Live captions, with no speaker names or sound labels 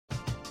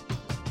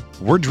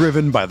We're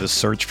driven by the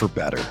search for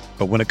better.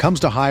 But when it comes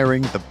to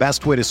hiring, the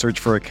best way to search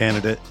for a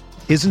candidate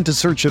isn't to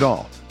search at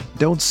all.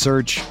 Don't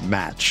search,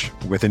 match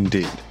with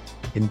Indeed.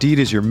 Indeed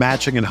is your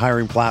matching and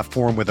hiring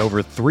platform with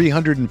over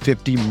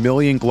 350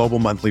 million global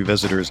monthly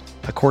visitors,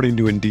 according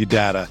to Indeed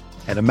data,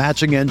 and a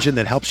matching engine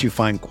that helps you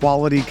find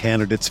quality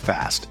candidates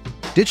fast.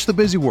 Ditch the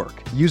busy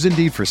work. Use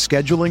Indeed for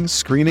scheduling,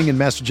 screening, and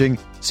messaging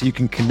so you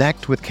can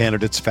connect with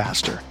candidates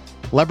faster.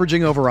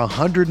 Leveraging over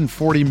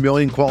 140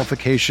 million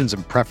qualifications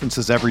and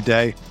preferences every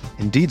day,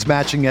 Indeed's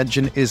matching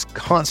engine is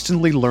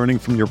constantly learning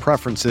from your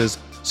preferences,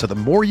 so the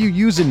more you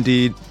use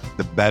Indeed,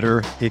 the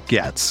better it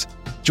gets.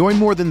 Join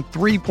more than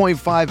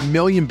 3.5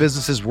 million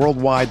businesses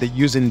worldwide that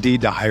use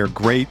Indeed to hire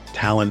great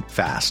talent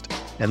fast.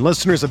 And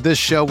listeners of this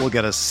show will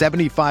get a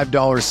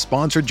 $75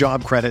 sponsored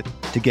job credit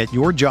to get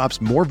your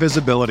jobs more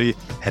visibility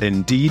at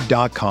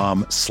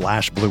Indeed.com/Blue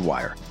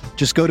Wire.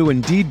 Just go to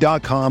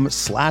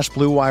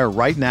Indeed.com/Blue Wire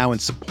right now and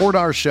support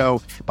our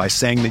show by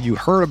saying that you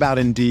heard about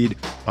Indeed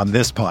on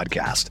this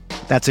podcast.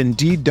 That's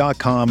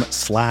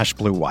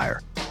Indeed.com/Blue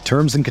Wire.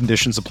 Terms and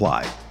conditions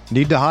apply.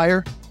 Need to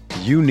hire?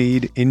 You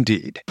need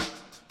Indeed.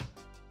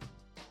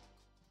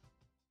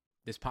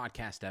 This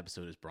podcast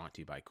episode is brought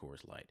to you by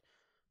Coors Light.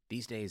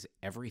 These days,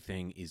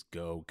 everything is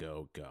go,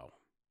 go, go.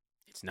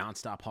 It's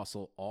nonstop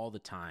hustle all the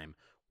time.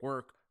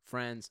 Work,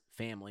 friends,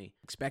 family,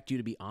 expect you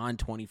to be on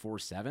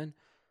 24/7.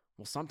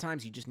 Well,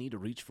 sometimes you just need to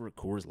reach for a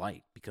Coors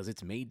Light because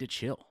it's made to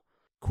chill.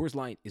 Coors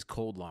Light is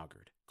cold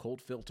lagered,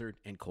 cold filtered,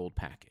 and cold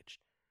packaged.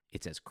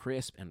 It's as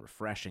crisp and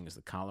refreshing as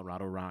the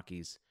Colorado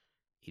Rockies.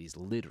 It is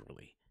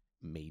literally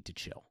made to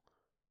chill.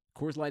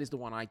 Coors Light is the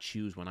one I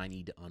choose when I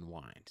need to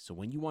unwind. So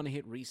when you want to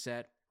hit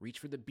reset, reach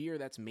for the beer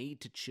that's made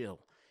to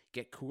chill.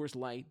 Get Coors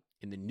Light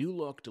in the new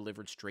look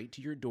delivered straight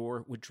to your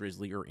door with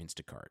Drizzly or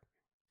Instacart.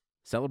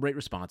 Celebrate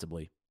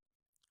responsibly.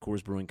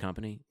 Coors Brewing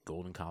Company,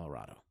 Golden,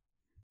 Colorado.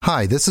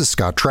 Hi, this is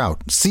Scott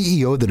Trout,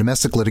 CEO of the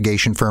domestic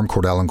litigation firm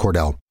Cordell &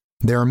 Cordell.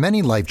 There are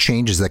many life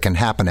changes that can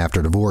happen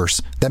after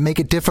divorce that make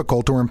it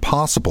difficult or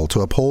impossible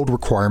to uphold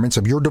requirements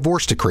of your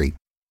divorce decree.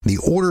 The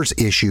orders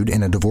issued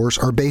in a divorce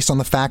are based on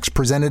the facts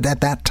presented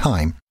at that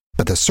time,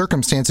 but the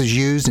circumstances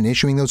used in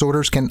issuing those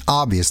orders can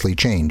obviously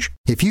change.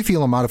 If you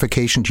feel a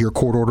modification to your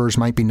court orders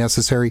might be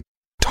necessary,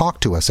 talk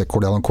to us at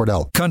Cordell &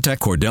 Cordell. Contact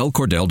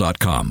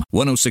CordellCordell.com,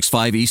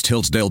 1065 East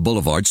Hillsdale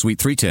Boulevard, Suite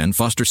 310,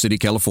 Foster City,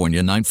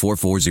 California,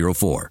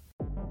 94404.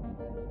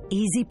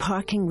 Easy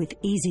parking with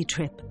Easy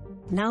Trip.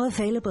 Now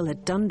available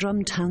at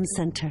Dundrum Town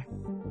Centre.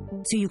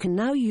 So you can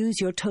now use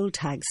your toll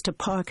tags to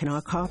park in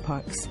our car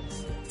parks.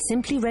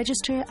 Simply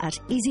register at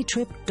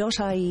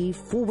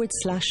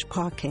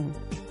easytrip.ie/parking.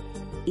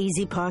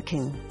 Easy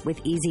parking with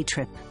Easy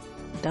Trip.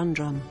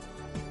 Dundrum,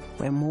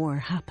 where more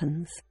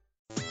happens.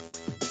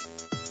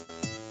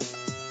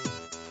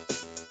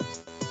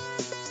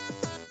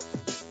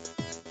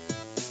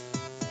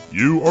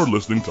 You are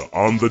listening to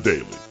On the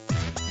Daily,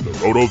 the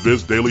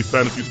RotoViz Daily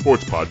Fantasy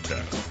Sports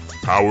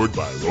Podcast, powered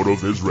by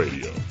RotoViz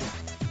Radio.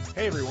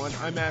 Hey everyone,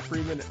 I'm Matt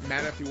Freeman,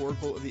 Matt F. the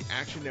Oracle of the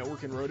Action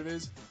Network and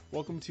RotoViz.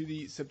 Welcome to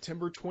the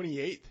September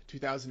 28th,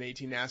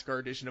 2018 NASCAR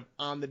edition of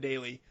On the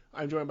Daily.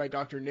 I'm joined by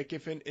Dr. Nick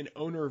Giffen, an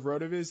owner of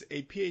RotoViz,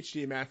 a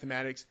PhD in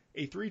mathematics,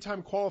 a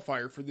three-time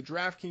qualifier for the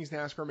DraftKings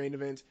NASCAR main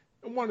event,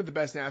 and one of the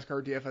best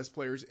NASCAR DFS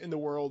players in the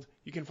world.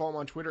 You can follow him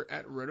on Twitter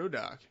at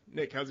RotoDoc.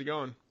 Nick, how's it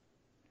going?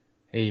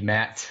 Hey,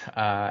 Matt.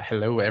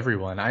 Hello,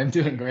 everyone. I'm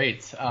doing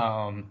great.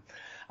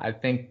 I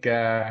think,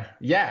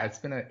 it's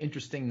been an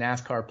interesting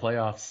NASCAR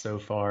playoffs so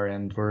far,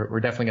 and we're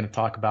definitely going to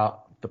talk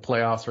about the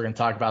playoffs. We're going to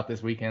talk about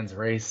this weekend's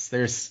race.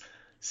 There's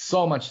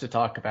so much to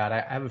talk about.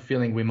 I have a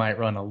feeling we might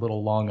run a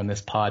little long on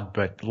this pod,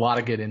 but a lot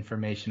of good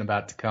information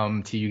about to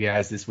come to you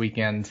guys this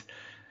weekend.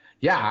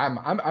 Yeah,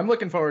 I'm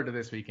looking forward to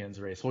this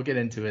weekend's race. We'll get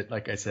into it,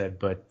 like I said,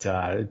 but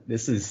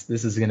this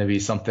is going to be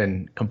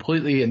something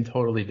completely and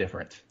totally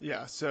different.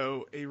 Yeah,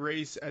 so a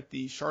race at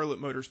the Charlotte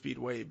Motor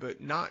Speedway,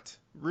 but not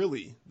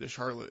really the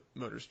Charlotte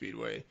Motor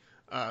Speedway,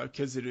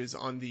 because it is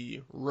on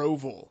the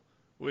Roval,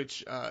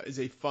 which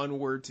is a fun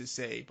word to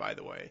say, by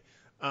the way.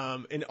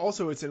 And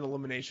also it's an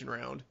elimination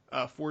round.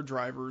 4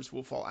 drivers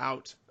will fall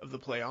out of the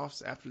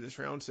playoffs after this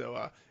round.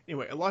 So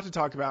anyway, a lot to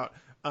talk about.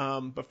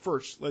 But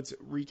first, let's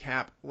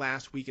recap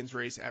last weekend's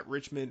race at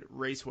Richmond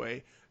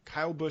Raceway.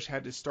 Kyle Busch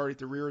had to start at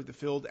the rear of the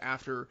field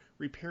after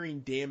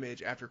repairing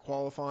damage after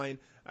qualifying.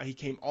 He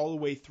came all the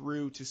way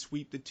through to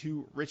sweep the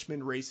 2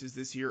 Richmond races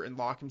this year and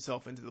lock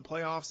himself into the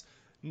playoffs.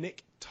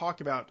 Nick,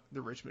 talk about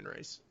the Richmond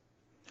race.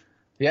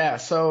 Yeah,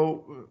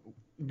 so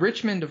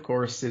Richmond, of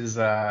course, is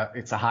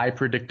it's a high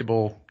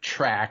predictable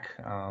track.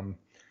 The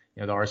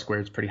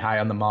R-squared is pretty high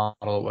on the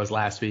model. It was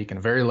last week, and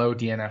a very low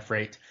DNF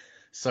rate.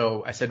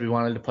 So I said we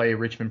wanted to play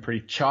Richmond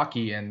pretty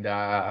chalky, and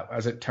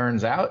as it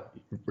turns out,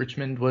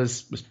 Richmond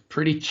was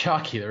pretty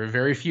chalky. There were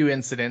very few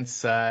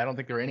incidents. I don't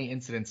think there were any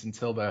incidents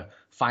until the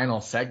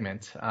final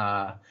segment.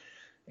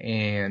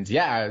 And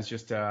yeah, it was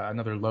just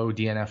another low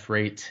DNF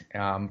rate.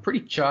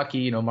 Pretty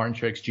chalky. Martin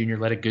Truex Jr.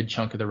 led a good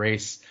chunk of the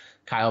race.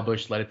 Kyle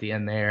Busch led at the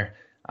end there.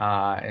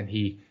 And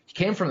he he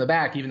came from the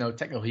back, even though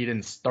technically he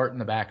didn't start in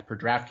the back for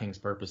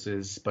DraftKings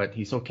purposes, but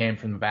he still came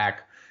from the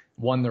back,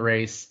 won the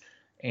race.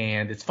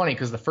 And it's funny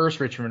because the first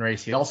Richmond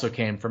race, he also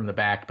came from the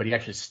back, but he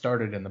actually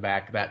started in the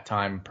back that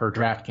time per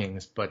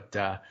DraftKings. But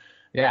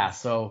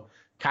so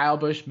Kyle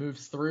Busch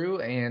moves through,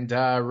 and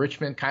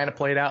Richmond kind of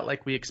played out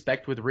like we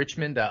expect with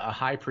Richmond, a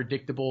high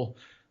predictable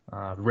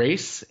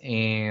race.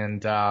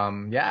 And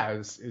it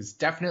was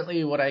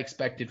definitely what I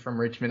expected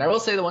from Richmond. I will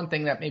say the one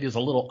thing that maybe was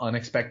a little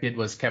unexpected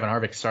was Kevin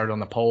Harvick started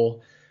on the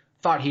pole.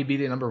 Thought he'd be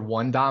the number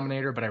one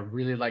dominator, but I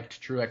really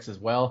liked Truex as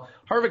well.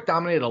 Harvick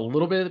dominated a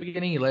little bit at the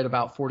beginning. He led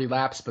about 40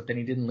 laps, but then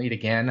he didn't lead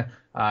again.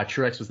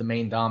 Truex was the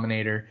main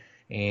dominator,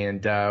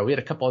 and we had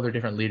a couple other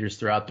different leaders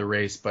throughout the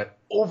race, but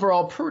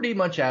overall pretty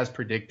much as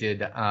predicted.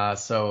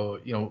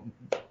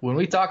 When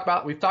we've talked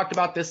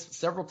about this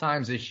several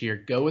times this year,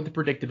 go with the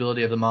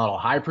predictability of the model.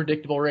 High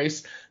predictable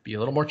race, be a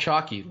little more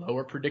chalky.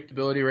 Lower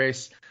predictability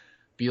race,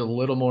 be a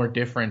little more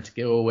different.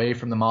 Go away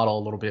from the model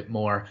a little bit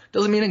more.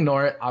 Doesn't mean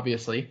ignore it,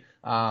 obviously.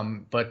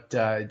 But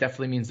it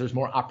definitely means there's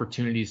more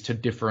opportunities to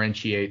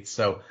differentiate.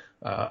 So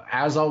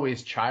as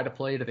always, try to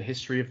play to the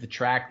history of the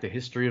track, the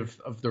history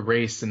of the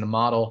race and the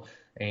model,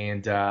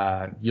 and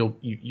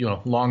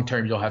long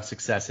term you'll have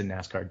success in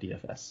NASCAR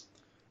DFS.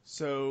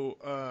 So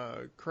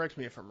correct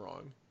me if I'm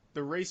wrong.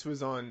 The race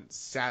was on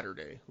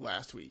Saturday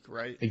last week,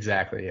 right?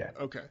 Exactly, yeah.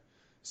 Okay.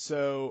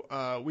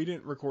 So we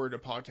didn't record a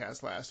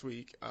podcast last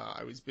week.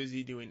 I was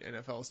busy doing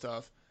NFL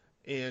stuff.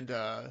 And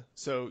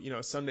so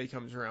Sunday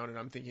comes around and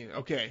I'm thinking,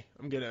 okay,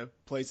 I'm going to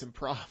play some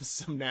props,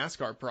 some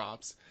NASCAR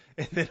props.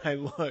 And then I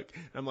look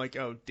and I'm like,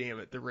 oh, damn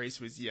it, the race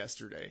was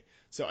yesterday.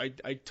 So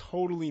I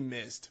totally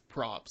missed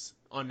props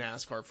on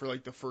NASCAR for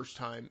like the first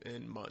time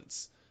in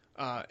months.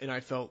 And I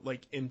felt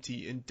like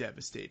empty and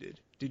devastated.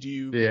 Did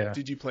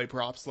you play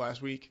props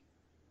last week?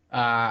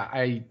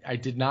 I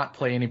did not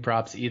play any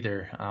props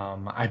either.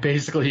 I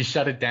basically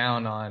shut it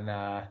down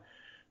on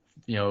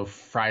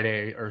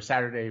Friday or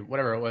Saturday,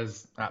 whatever it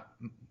was,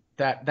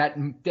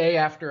 that day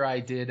after I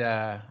did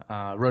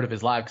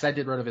RotoViz Live, because I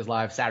did RotoViz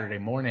Live Saturday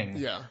morning.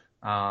 Yeah.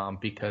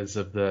 Because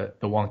of the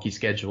wonky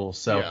schedule.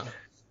 So yeah.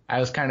 I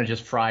was kind of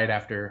just fried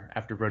after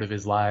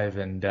RotoViz Live,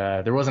 and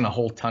there wasn't a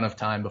whole ton of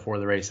time before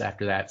the race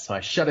after that. So I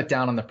shut it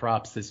down on the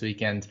props this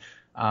weekend.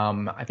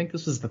 I think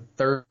this was the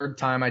third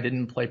time I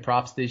didn't play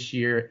props this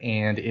year,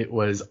 and it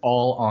was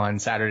all on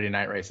Saturday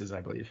night races,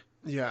 I believe.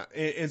 Yeah,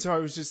 and so I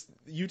was just,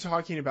 you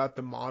talking about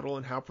the model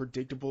and how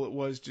predictable it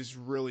was just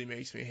really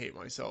makes me hate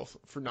myself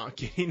for not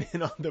getting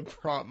in on the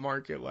prop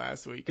market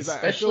last week. Because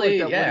I feel like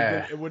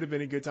it would have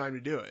been a good time to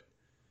do it.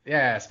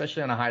 Yeah,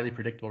 especially on a highly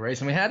predictable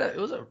race. And it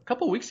was a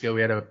couple of weeks ago,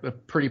 we had a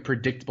pretty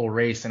predictable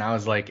race, and I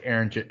was like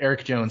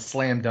Eric Jones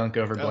slam dunk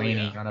over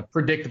Blaney on a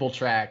predictable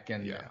track.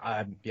 And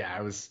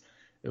it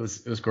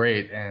was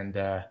great.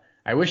 And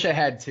I wish I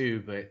had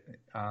too, but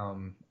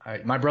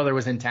my brother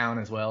was in town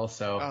as well,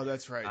 so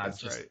that's right.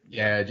 Right.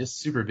 Yeah, just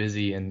super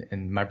busy,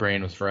 and my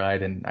brain was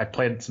fried. And I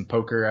played some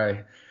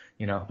poker.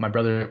 My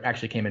brother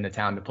actually came into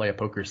town to play a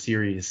poker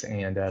series,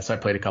 and so I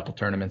played a couple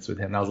tournaments with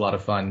him. That was a lot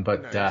of fun.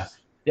 But nice.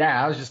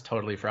 I was just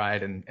totally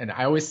fried, and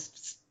I always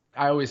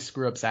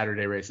screw up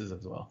Saturday races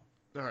as well.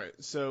 All right,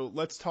 so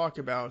let's talk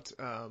about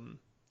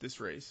this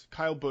race.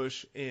 Kyle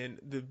Busch and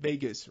the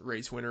Vegas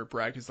race winner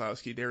Brad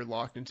Keselowski, they're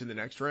locked into the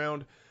next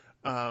round.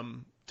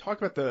 Talk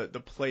about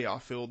the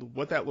playoff field,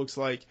 what that looks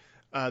like,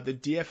 the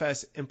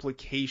DFS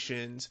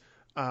implications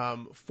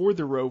for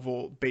the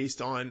Roval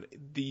based on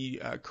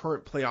the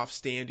current playoff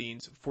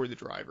standings for the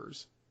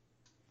drivers.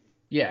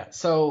 Yeah,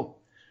 so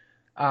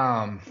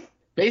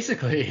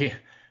basically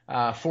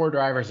 4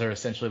 drivers are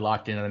essentially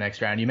locked into the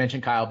next round. You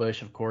mentioned Kyle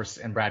Busch, of course,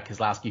 and Brad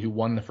Keselowski, who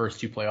won the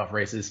first 2 playoff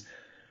races.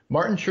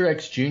 Martin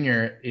Truex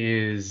Jr.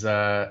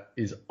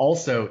 is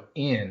also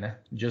in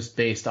just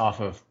based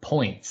off of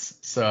points.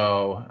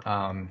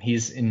 So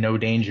he's in no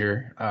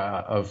danger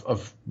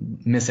of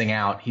missing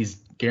out. He's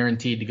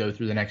guaranteed to go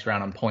through the next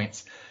round on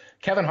points.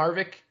 Kevin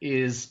Harvick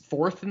is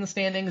 4th in the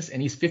standings,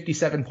 and he's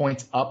 57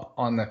 points up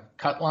on the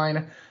cut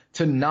line.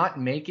 To not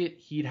make it,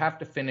 he'd have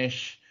to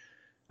finish,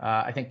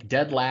 I think,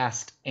 dead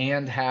last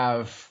and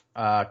have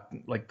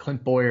like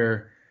Clint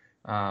Bowyer,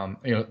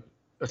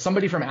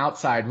 somebody from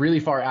outside, really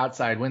far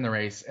outside, win the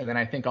race. And then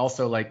I think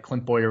also like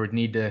Clint Bowyer would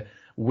need to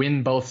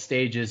win both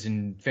stages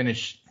and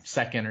finish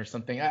second or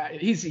something.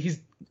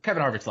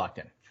 Kevin Harvick's locked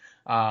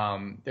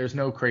in. There's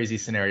no crazy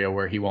scenario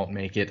where he won't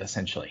make it,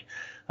 essentially.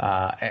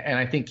 And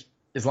I think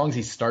as long as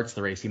he starts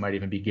the race, he might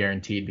even be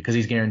guaranteed, because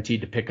he's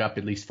guaranteed to pick up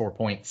at least 4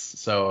 points.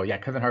 So yeah,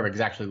 Kevin Harvick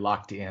is actually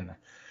locked in.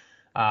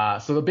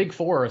 So the big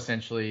 4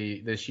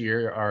 essentially this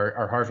year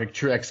are Harvick,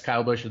 Truex,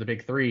 Kyle Busch are the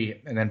big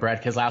 3, and then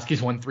Brad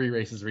Keselowski's won 3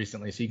 races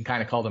recently, so you can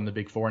kind of call them the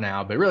big 4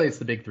 now, but really it's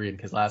the big 3 and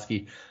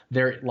Keselowski.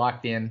 They're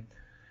locked in.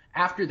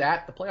 After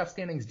that, the playoff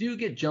standings do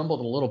get jumbled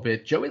a little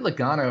bit. Joey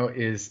Logano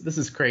this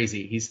is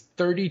crazy. He's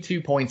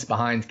 32 points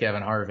behind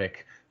Kevin Harvick,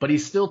 but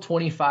he's still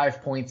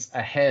 25 points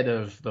ahead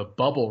of the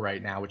bubble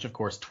right now, which of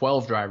course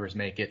 12 drivers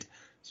make it.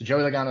 So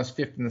Joey Logano's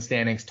 5th in the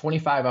standings,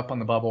 25 up on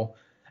the bubble.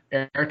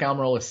 Eric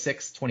Almirola is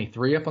 6th,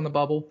 23 up on the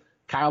bubble.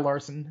 Kyle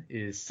Larson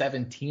is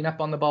 17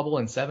 up on the bubble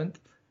in 7th.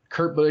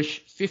 Kurt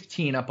Busch,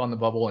 15 up on the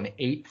bubble in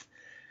 8th.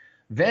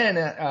 Then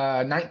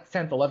 9th,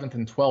 10th, 11th,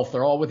 and 12th,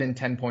 they're all within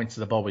 10 points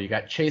of the bubble. You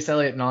got Chase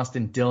Elliott and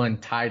Austin Dillon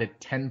tied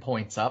at 10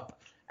 points up.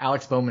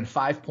 Alex Bowman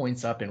 5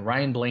 points up, and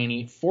Ryan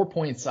Blaney 4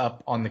 points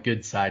up on the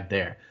good side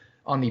there.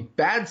 On the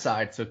bad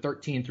side, so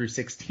 13 through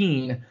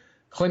 16,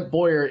 Clint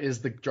Bowyer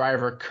is the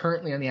driver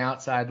currently on the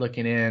outside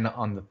looking in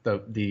on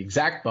the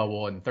exact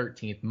bubble in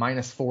 13th,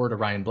 -4 to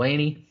Ryan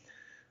Blaney.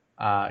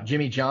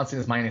 Jimmy Johnson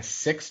is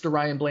 -6 to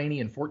Ryan Blaney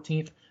in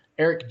 14th.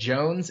 Eric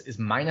Jones is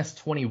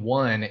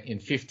 -21 in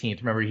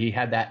 15th. Remember, he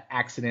had that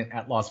accident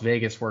at Las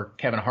Vegas where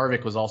Kevin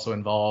Harvick was also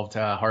involved.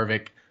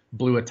 Harvick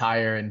blew a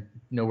tire and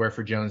nowhere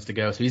for Jones to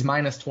go. So he's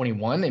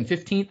 -21 in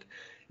 15th.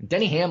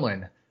 Denny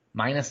Hamlin,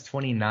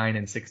 -29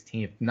 in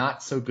 16th.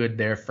 Not so good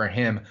there for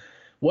him.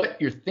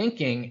 What you're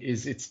thinking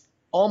is it's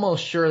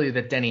almost surely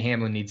that Denny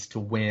Hamlin needs to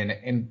win,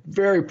 and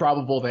very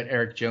probable that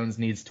Eric Jones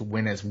needs to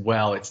win as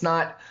well. It's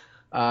not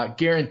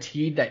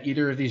guaranteed that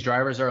either of these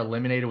drivers are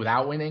eliminated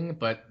without winning,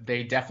 but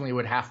they definitely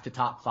would have to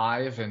top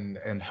 5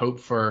 and hope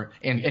for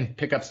and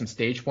pick up some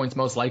stage points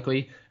most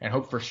likely, and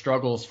hope for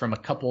struggles from a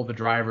couple of the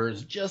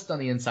drivers just on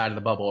the inside of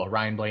the bubble,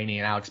 Ryan Blaney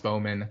and Alex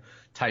Bowman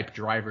type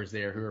drivers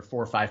there who are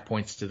 4 or 5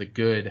 points to the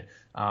good,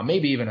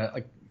 maybe even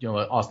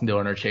Austin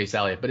Dillon or Chase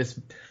Elliott. But it's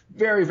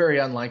very, very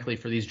unlikely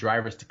for these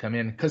drivers to come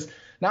in, because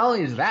not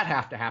only does that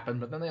have to happen,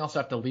 but then they also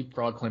have to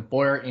leapfrog Clint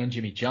Bowyer and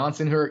Jimmy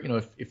Johnson, who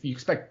are, if you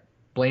expect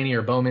Blaney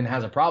or Bowman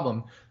has a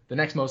problem, the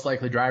next most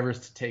likely drivers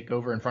to take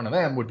over in front of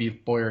them would be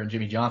Bowyer and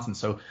Jimmy Johnson.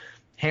 So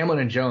Hamlin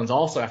and Jones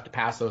also have to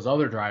pass those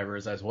other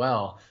drivers as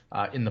well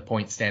in the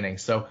point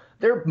standings. So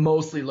they're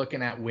mostly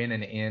looking at win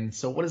and in.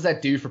 So what does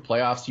that do for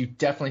playoffs? You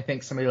definitely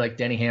think somebody like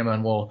Denny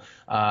Hamlin will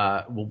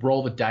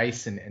roll the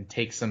dice and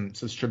take some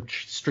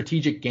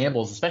strategic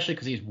gambles, especially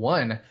because he's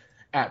won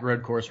at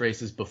road course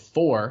races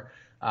before.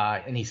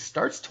 And he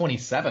starts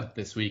 27th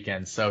this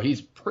weekend, so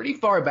he's pretty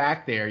far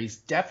back there. He's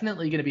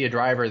definitely going to be a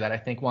driver that I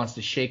think wants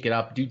to shake it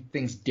up, do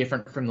things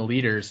different from the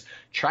leaders,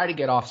 try to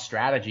get off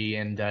strategy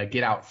and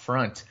get out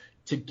front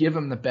to give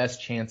him the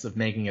best chance of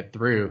making it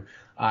through.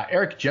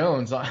 Eric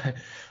Jones,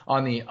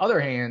 on the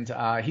other hand,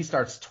 he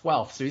starts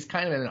 12th, so he's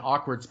kind of in an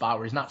awkward spot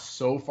where he's not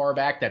so far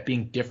back that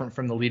being different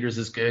from the leaders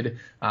is good.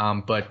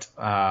 But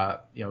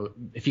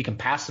if he can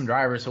pass some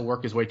drivers, he'll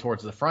work his way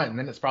towards the front, and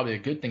then it's probably a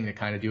good thing to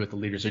kind of do what the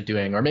leaders are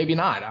doing, or maybe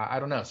not. I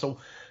don't know. So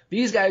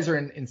these guys are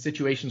in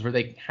situations where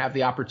they have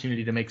the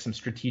opportunity to make some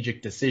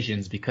strategic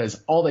decisions,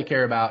 because all they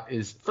care about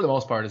is, for the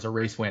most part, is a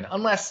race win,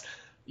 unless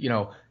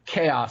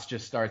chaos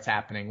just starts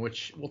happening,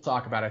 which we'll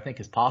talk about, I think,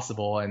 is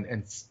possible,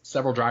 and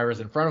several drivers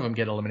in front of them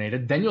get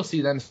eliminated. Then you'll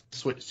see them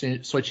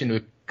switch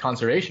into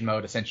conservation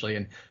mode, essentially,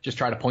 and just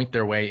try to point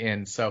their way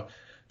in. So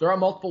there are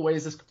multiple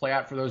ways this could play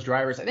out for those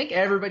drivers. I think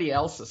everybody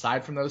else,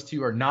 aside from those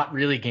two, are not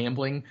really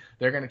gambling.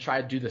 They're going to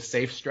try to do the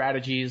safe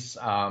strategies,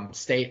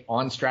 stay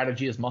on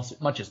strategy as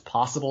much as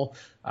possible,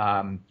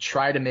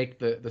 try to make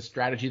the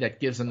strategy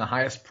that gives them the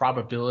highest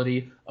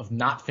probability of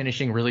not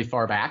finishing really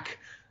far back.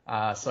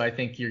 So I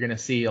think you're going to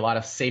see a lot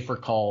of safer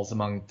calls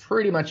among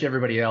pretty much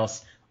everybody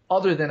else,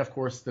 other than, of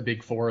course, the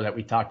big four that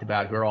we talked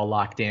about who are all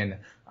locked in.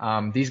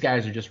 These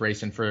guys are just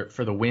racing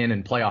for the win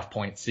and playoff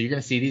points. So you're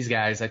going to see these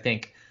guys, I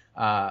think,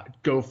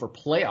 go for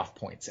playoff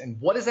points. And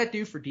what does that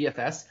do for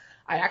DFS?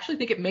 I actually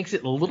think it makes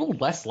it a little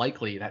less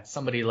likely that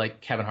somebody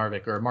like Kevin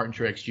Harvick or Martin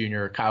Truex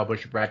Jr. or Kyle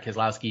Busch or Brad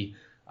Keselowski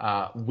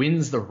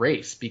wins the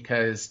race,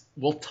 because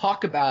we'll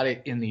talk about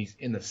it in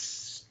the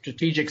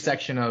strategic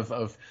section of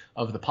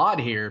the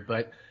pod here,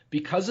 but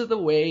because of the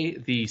way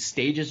the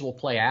stages will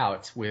play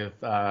out with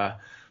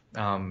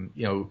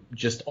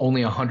just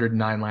only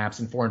 109 laps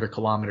and 400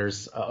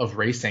 kilometers of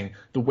racing,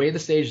 the way the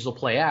stages will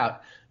play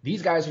out,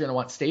 these guys are going to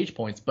want stage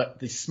points, but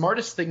the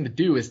smartest thing to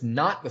do is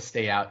not to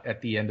stay out at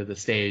the end of the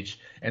stage,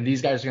 and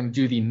these guys are going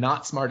to do the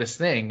not smartest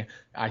thing.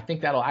 I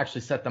think that'll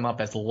actually set them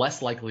up as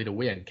less likely to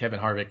win,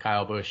 Kevin Harvick,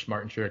 Kyle Busch,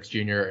 Martin Truex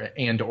Jr.,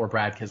 and or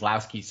Brad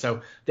Keselowski.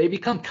 So they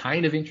become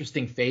kind of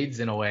interesting fades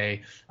in a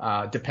way,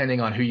 depending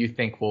on who you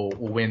think will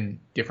win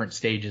different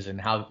stages and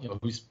how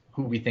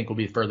who we think will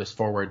be furthest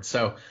forward.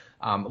 So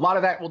a lot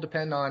of that will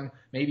depend on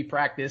maybe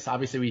practice.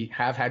 Obviously, we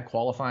have had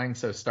qualifying,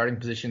 so starting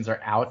positions are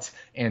out,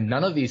 and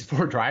none of these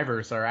four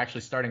drivers are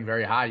actually starting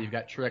very high. You've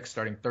got Truex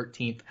starting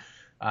 13th,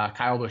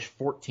 Kyle Busch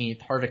 14th,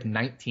 Harvick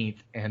 19th,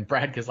 and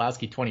Brad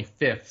Keselowski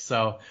 25th.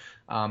 So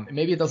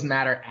maybe it doesn't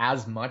matter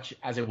as much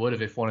as it would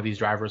have if one of these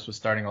drivers was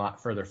starting a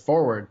lot further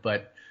forward,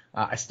 but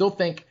I still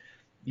think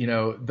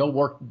they'll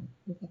work.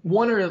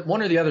 One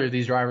or the other of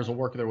these drivers will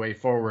work their way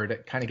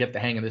forward, kind of get the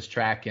hang of this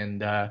track,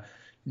 and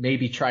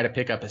maybe try to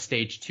pick up a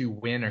stage 2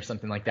 win or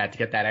something like that to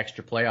get that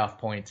extra playoff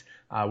point,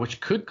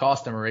 which could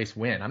cost them a race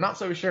win. I'm not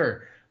so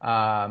sure.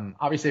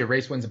 Obviously, a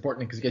race win's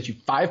important because it gets you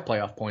 5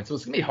 playoff points, so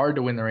it's going to be hard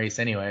to win the race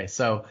anyway.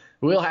 So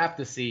we'll have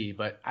to see.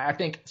 But I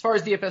think as far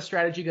as DFS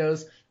strategy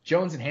goes,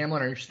 Jones and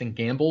Hamlin are interesting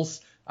gambles.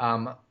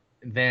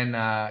 Then,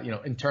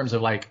 in terms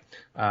of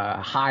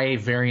high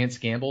variance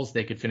gambles,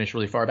 they could finish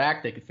really far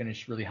back. They could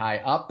finish really high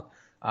up.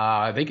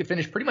 They could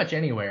finish pretty much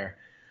anywhere.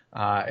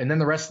 And then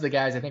the rest of the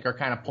guys, I think, are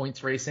kind of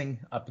points racing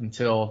up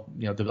until,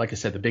 like I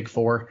said, the big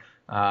four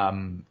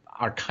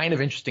are kind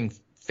of interesting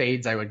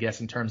fades, I would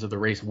guess, in terms of the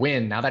race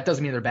win. Now, that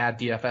doesn't mean they're bad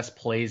DFS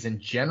plays in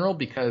general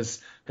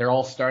because they're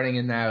all starting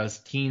in those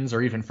teens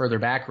or even further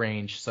back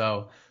range.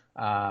 So,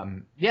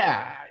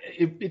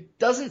 it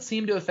doesn't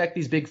seem to affect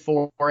these big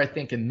four, I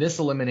think, in this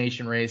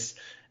elimination race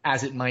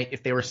as it might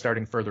if they were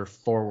starting further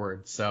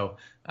forward. So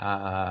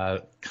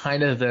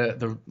kind of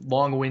the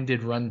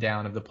long-winded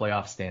rundown of the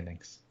playoff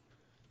standings.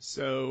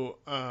 So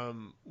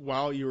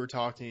while you were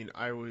talking,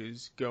 I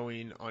was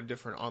going on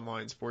different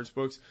online sports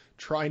books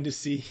trying to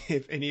see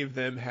if any of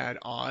them had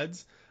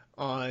odds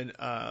on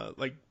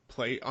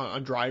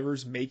on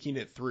drivers making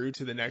it through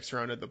to the next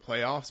round of the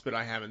playoffs, but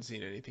I haven't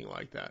seen anything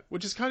like that,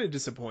 which is kind of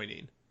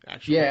disappointing,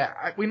 actually.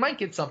 Yeah, we might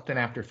get something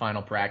after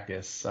final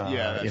practice, true.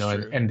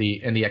 and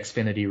the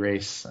Xfinity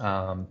race,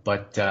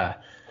 but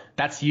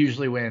that's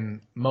usually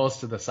when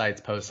most of the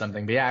sites post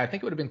something. But yeah, I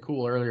think it would have been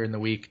cool earlier in the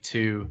week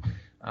to.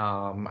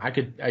 I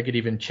could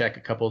even check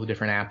a couple of the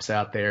different apps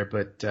out there,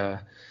 but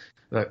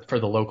for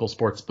the local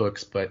sports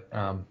books. But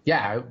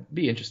it would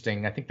be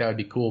interesting. I think that would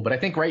be cool. But I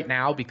think right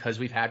now, because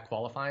we've had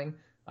qualifying,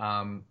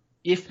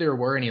 if there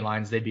were any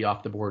lines, they'd be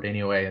off the board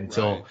anyway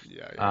until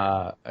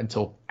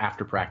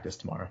after practice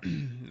tomorrow.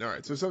 All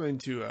right, so something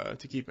to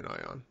keep an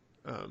eye on,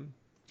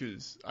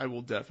 because I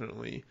will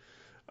definitely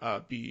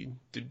be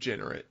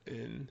degenerate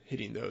in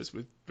hitting those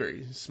with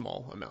very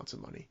small amounts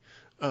of money.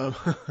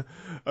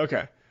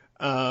 Okay.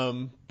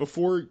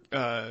 Before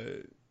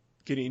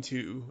getting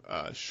to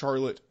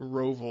Charlotte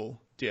Roval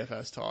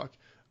DFS talk,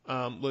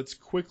 let's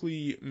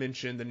quickly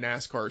mention the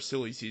NASCAR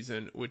silly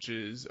season, which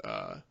is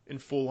in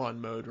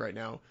full-on mode right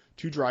now.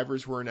 2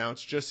 drivers were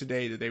announced just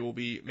today that they will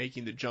be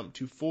making the jump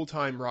to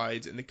full-time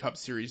rides in the Cup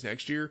Series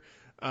next year.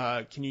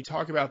 Can you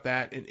talk about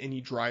that and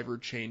any driver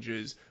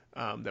changes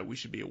that we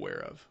should be aware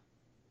of?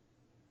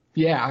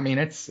 Yeah, I mean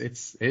it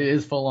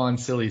is full-on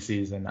silly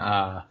season.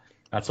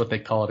 That's what they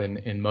call it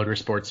in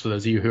motorsports. For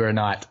those of you who are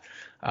not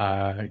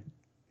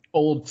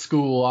old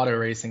school auto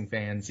racing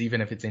fans,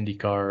 even if it's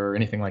IndyCar or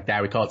anything like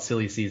that, we call it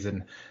silly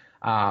season.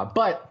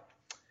 But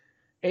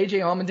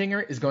AJ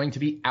Allmendinger is going to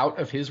be out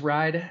of his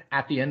ride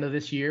at the end of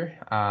this year.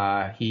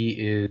 He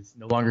is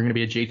no longer going to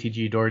be at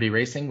JTG Doherty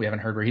Racing. We haven't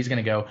heard where he's going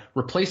to go.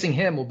 Replacing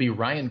him will be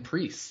Ryan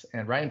Preece.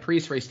 And Ryan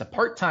Preece raced a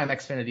part-time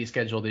Xfinity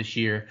schedule this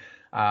year.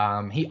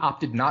 He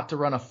opted not to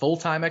run a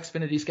full-time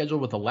Xfinity schedule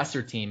with a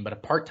lesser team, but a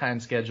part-time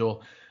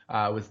schedule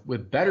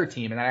with better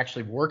team, and that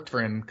actually worked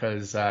for him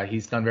because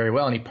he's done very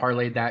well, and he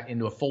parlayed that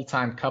into a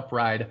full-time Cup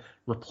ride,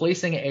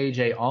 replacing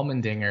AJ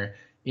Allmendinger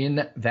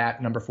in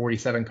that number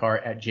 47 car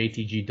at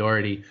JTG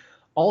Doherty.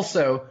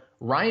 Also,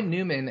 Ryan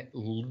Newman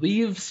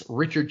leaves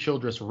Richard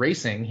Childress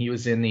Racing. He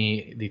was in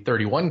the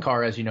 31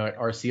 car, as you know, at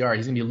RCR.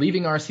 He's going to be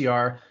leaving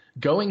RCR,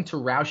 going to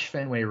Roush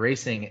Fenway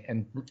Racing,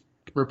 and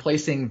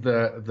replacing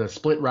the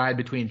split ride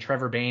between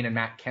Trevor Bayne and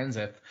Matt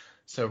Kenseth.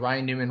 So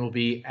Ryan Newman will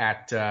be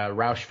at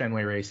Roush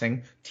Fenway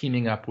Racing,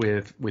 teaming up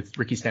with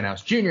Ricky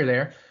Stenhouse Jr.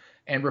 there.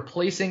 And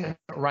replacing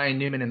Ryan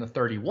Newman in the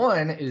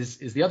 31 is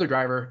the other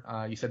driver.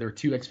 You said there were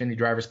 2 Xfinity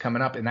drivers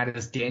coming up, and that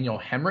is Daniel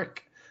Hemrick,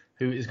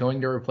 who is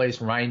going to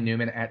replace Ryan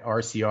Newman at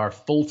RCR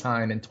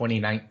full-time in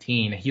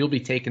 2019. He'll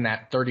be taking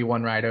that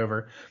 31 ride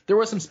over. There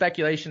was some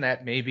speculation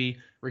that maybe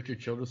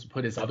Richard Childress would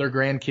put his other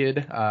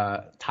grandkid,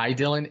 Ty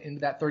Dillon, into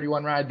that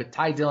 31 ride. But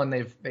Ty Dillon,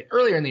 they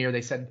earlier in the year,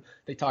 they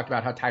talked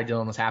about how Ty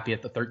Dillon was happy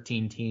at the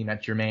 13 team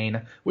at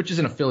Germain, which is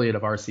an affiliate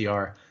of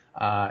RCR.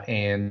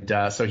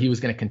 So he was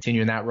going to continue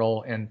in that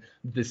role. And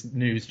this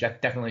news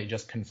definitely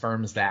just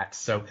confirms that.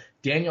 So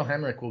Daniel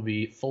Hemrick will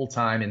be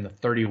full-time in the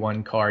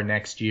 31 car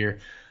next year.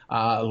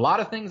 A lot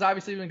of things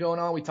obviously have been going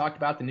on. We talked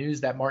about the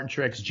news that Martin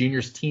Truex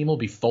Jr.'s team will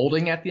be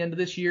folding at the end of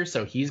this year.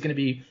 So he's going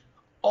to be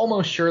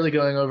almost surely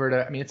going over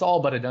to, it's all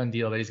but a done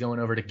deal that he's going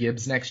over to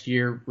Gibbs next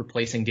year,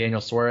 replacing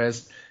Daniel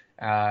Suarez.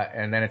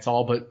 And then it's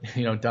all but,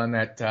 done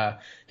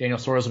that Daniel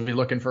Suarez will be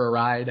looking for a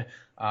ride.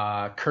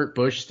 Kurt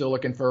Busch still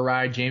looking for a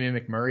ride. Jamie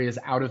McMurray is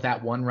out of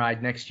that one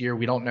ride next year.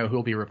 We don't know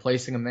who'll be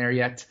replacing him there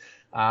yet.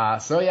 A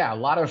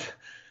lot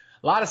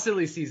of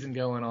silly season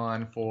going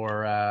on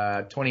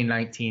for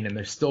 2019, and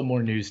there's still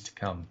more news to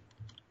come.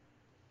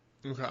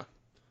 Okay.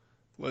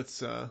 Let's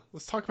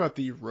talk about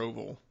the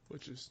Roval,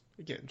 which is,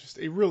 again, just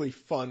a really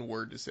fun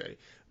word to say.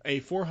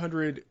 A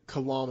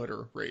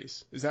 400-kilometer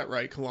race. Is that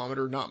right?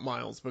 Kilometer, not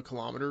miles, but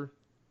kilometer?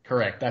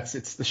 Correct.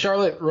 It's the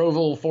Charlotte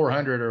Roval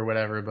 400 or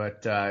whatever,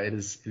 but it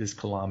is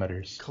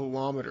kilometers.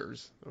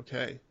 Kilometers.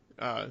 Okay.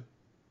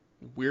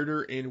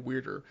 Weirder and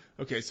weirder.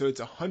 Okay, so it's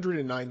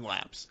 109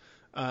 laps.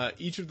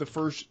 Each of the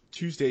first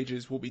 2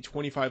 stages will be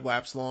 25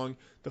 laps long.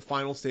 The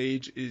final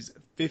stage is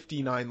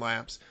 59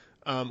 laps.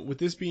 With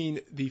this being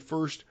the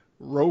first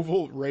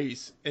Roval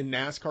race in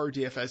NASCAR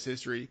DFS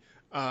history,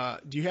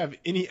 do you have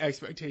any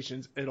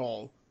expectations at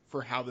all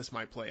for how this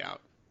might play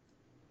out?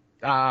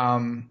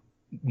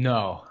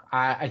 No.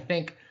 I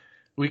think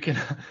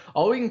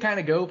all we can kind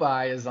of go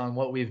by is on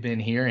what we've been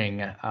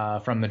hearing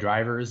from the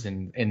drivers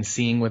and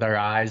seeing with our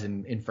eyes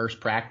in first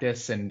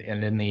practice and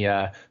in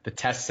the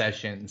test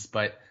sessions.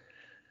 But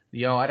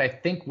What I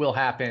think will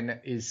happen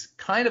is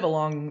kind of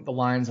along the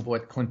lines of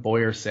what Clint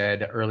Bowyer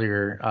said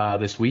earlier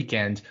this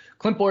weekend.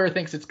 Clint Bowyer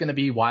thinks it's going to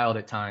be wild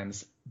at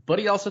times, but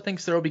he also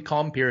thinks there will be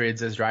calm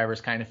periods as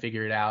drivers kind of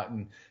figure it out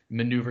and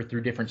maneuver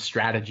through different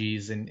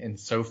strategies and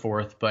so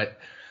forth. But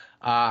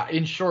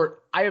in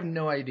short, I have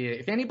no idea.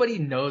 If anybody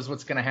knows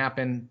what's going to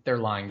happen, they're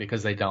lying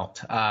because they don't.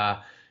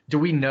 Do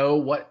we know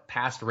what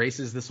past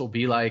races this will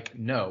be like?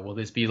 No. Will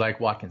this be like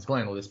Watkins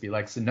Glen? Will this be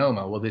like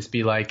Sonoma? Will this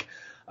be like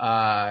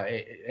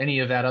any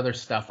of that other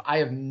stuff? I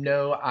have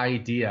no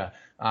idea.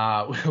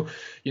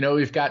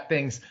 We've got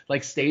things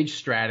like stage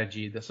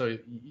strategy. So,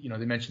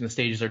 they mentioned the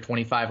stages are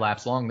 25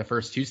 laps long, the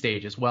first 2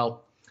 stages.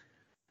 Well,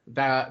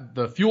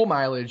 the fuel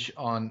mileage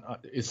on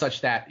is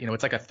such that,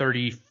 it's like a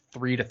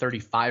 33 to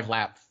 35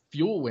 lap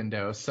fuel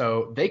window.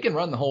 So they can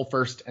run the whole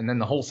first and then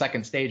the whole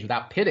second stage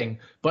without pitting,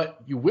 but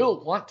you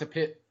will want to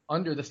pit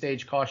under the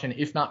stage caution,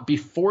 if not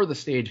before the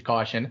stage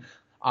caution.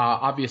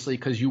 Obviously,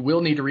 because you will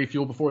need to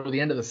refuel before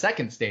the end of the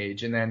second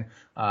stage. And then,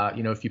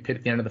 if you pit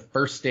at the end of the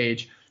first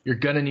stage, you're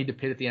going to need to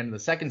pit at the end of the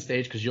second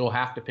stage because you'll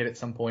have to pit at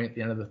some point at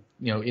the end of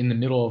the, in the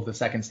middle of the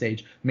second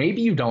stage.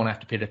 Maybe you don't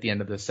have to pit at the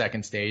end of the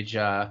second stage.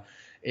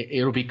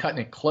 It'll be cutting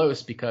it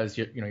close because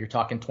you're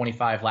talking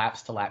 25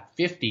 laps to lap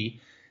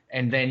 50.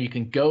 And then you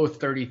can go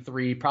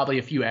 33, probably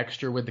a few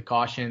extra with the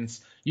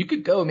cautions. You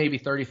could go maybe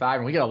 35,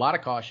 and we get a lot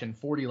of caution,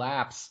 40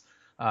 laps.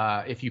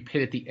 If you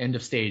pit at the end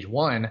of stage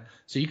 1.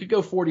 So you could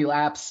go 40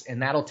 laps,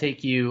 and that'll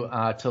take you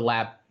to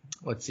lap,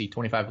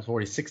 25 plus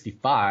 40 is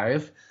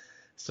 65.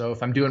 So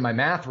if I'm doing my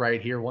math right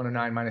here,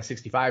 109 minus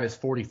 65 is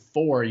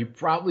 44. You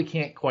probably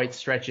can't quite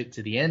stretch it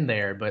to the end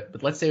there,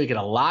 but let's say we get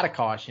a lot of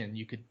caution,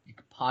 you could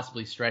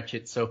possibly stretch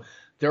it. So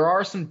there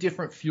are some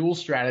different fuel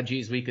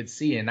strategies we could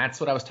see, and that's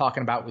what I was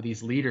talking about with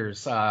these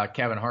leaders,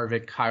 Kevin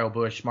Harvick, Kyle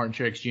Busch, Martin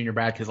Truex Jr.,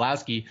 Brad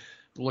Keselowski,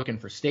 looking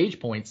for stage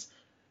points.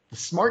 The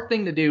smart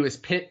thing to do is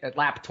pit at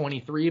lap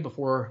 23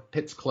 before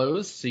pits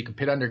close, so you can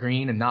pit under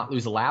green and not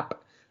lose a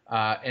lap,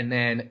 and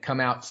then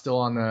come out still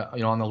on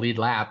the lead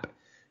lap,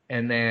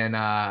 and then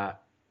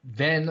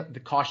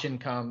the caution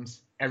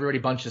comes. Everybody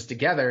bunches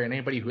together, and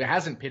anybody who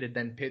hasn't pitted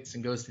then pits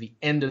and goes to the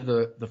end of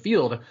the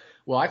field.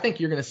 Well, I think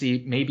you're going to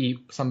see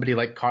maybe somebody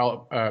like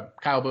Kyle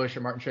Busch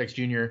or Martin Truex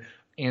Jr.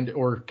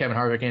 or Kevin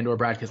Harvick and or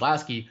Brad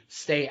Keselowski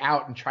stay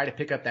out and try to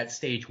pick up that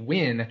stage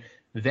win,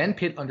 then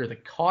pit under the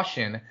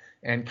caution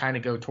and kind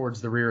of go towards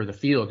the rear of the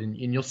field. And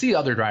you'll see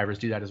other drivers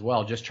do that as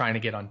well, just trying to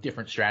get on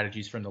different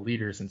strategies from the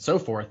leaders and so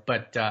forth.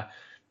 But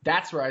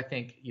that's where I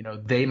think,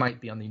 they might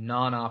be on the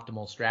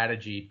non-optimal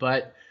strategy.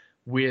 But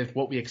with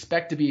what we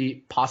expect to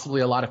be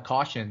possibly a lot of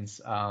cautions,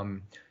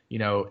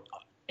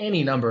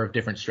 any number of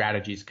different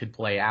strategies could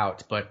play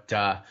out. But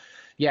I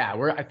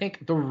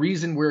think the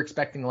reason we're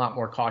expecting a lot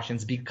more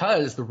cautions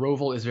because the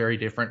Roval is very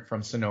different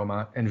from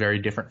Sonoma and very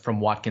different from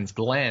Watkins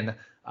Glen.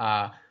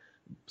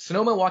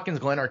 Sonoma and Watkins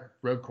Glen are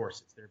road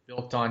courses. They're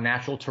built on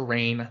natural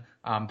terrain.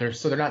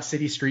 They're not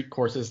city street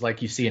courses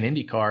like you see in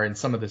IndyCar and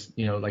some of this,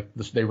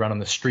 they run on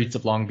the streets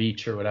of Long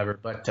Beach or whatever.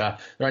 But they're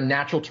on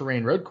natural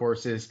terrain road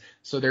courses,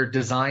 so they're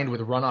designed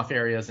with runoff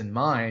areas in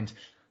mind.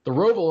 The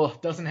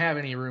Roval doesn't have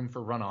any room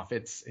for runoff.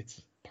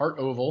 It's part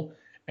oval,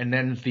 and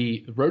then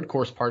the road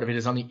course part of it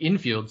is on the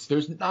infield. So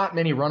there's not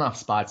many runoff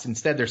spots.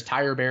 Instead, there's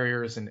tire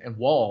barriers and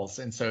walls.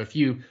 And so if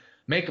you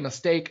make a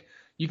mistake,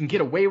 you can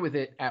get away with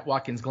it at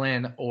Watkins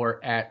Glen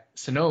or at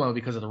Sonoma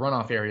because of the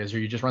runoff areas, or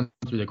you just run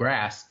through the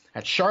grass.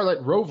 At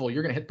Charlotte Roval,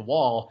 you're going to hit the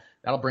wall.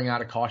 That'll bring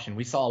out a caution.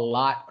 We saw a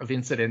lot of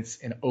incidents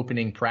in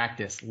opening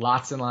practice,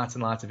 lots and lots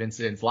and lots of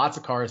incidents. Lots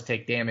of cars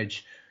take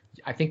damage.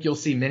 I think you'll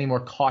see many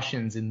more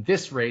cautions in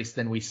this race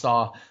than we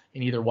saw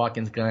in either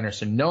Watkins Glen or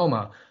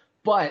Sonoma.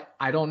 But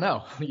I don't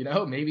know.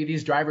 Maybe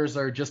these drivers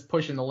are just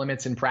pushing the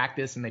limits in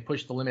practice and they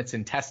push the limits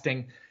in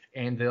testing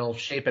and they'll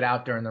shape it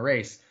out during the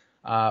race.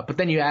 But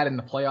then you add in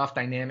the playoff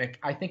dynamic.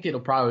 I think it'll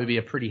probably be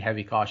a pretty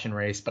heavy caution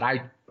race, but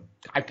I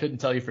couldn't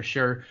tell you for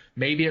sure.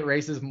 Maybe it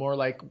races more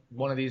like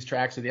one of these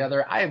tracks or the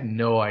other. I have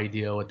no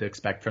idea what to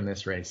expect from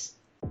this race.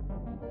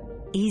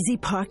 Easy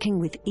parking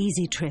with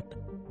Easy Trip,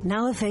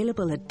 now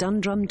available at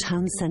Dundrum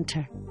Town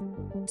Centre.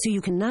 So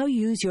you can now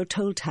use your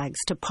toll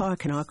tags to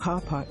park in our car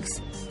parks.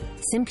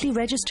 Simply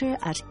register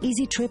at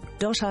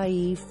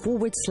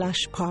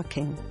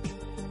easytrip.ie/parking.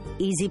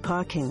 Easy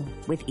parking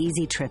with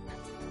Easy Trip.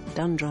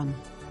 Dundrum,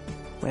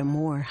 where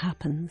more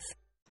happens.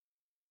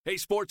 Hey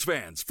sports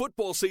fans,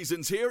 football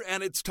season's here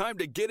and it's time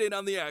to get in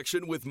on the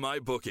action with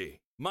MyBookie.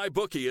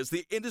 MyBookie is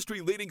the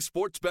industry-leading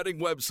sports betting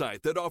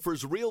website that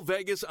offers real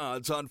Vegas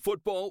odds on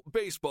football,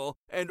 baseball,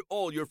 and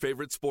all your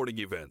favorite sporting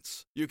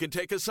events. You can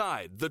take a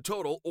side, the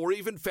total, or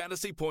even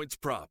fantasy points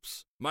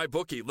props.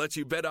 MyBookie lets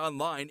you bet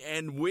online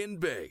and win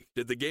big.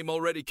 Did the game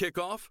already kick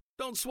off?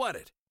 Don't sweat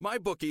it.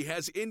 MyBookie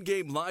has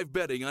in-game live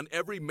betting on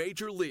every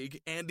major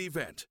league and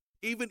event,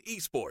 even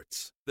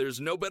esports.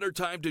 There's no better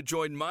time to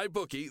join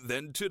MyBookie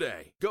than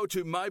today. Go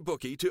to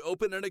MyBookie to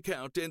open an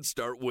account and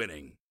start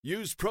winning.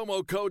 Use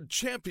promo code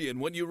CHAMPION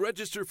when you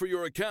register for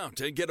your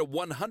account and get a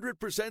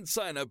 100%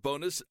 sign-up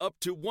bonus up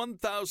to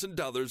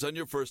 $1,000 on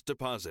your first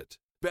deposit.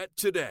 Bet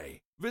today.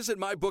 Visit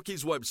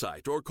MyBookie's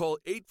website or call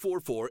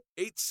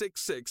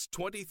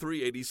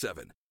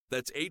 844-866-2387.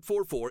 That's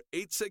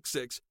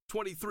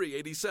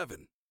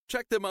 844-866-2387.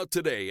 Check them out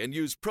today and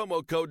use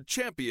promo code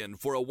CHAMPION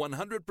for a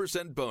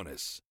 100%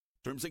 bonus.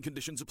 Terms and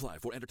conditions apply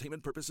for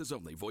entertainment purposes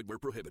only. Void where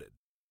prohibited.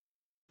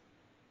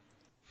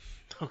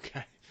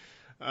 Okay.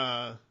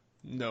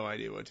 No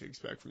idea what to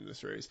expect from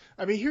this race.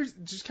 I mean, here's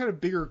just kind of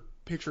bigger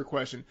picture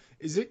question.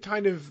 Is it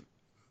kind of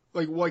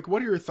like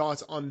what are your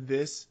thoughts on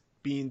this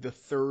being the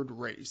third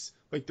race?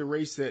 Like the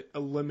race that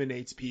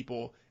eliminates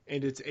people,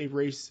 and it's a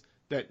race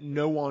that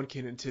no one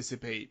can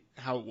anticipate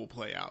how it will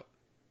play out.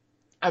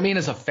 I mean,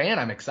 as a fan,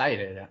 I'm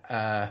excited.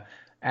 So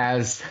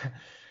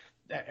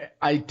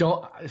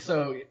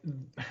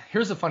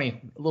here's a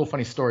little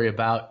funny story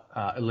about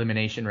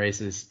elimination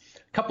races.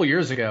 A couple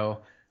years ago,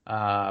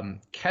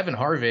 Kevin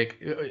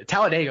Harvick,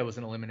 Talladega was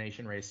an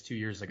elimination race 2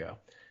 years ago.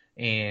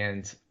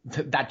 And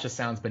that just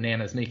sounds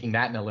bananas, making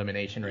that an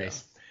elimination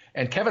race.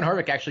 And Kevin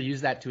Harvick actually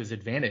used that to his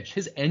advantage.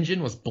 His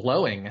engine was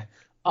blowing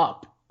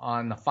up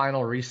on the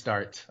final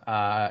restart,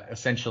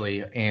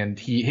 essentially. And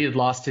he had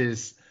lost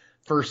his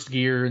first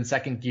gear and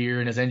second gear,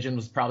 and his engine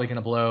was probably going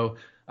to blow.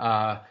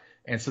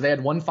 And so they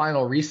had one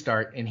final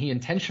restart, and he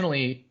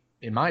intentionally,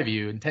 in my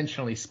view,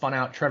 spun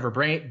out Trevor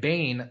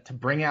Bayne to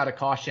bring out a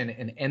caution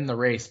and end the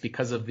race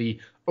because of the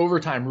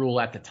overtime rule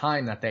at the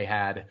time that they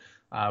had,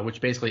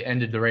 which basically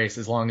ended the race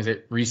as long as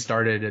it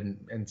restarted.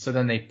 And so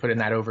then they put in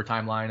that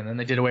overtime line, and then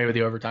they did away with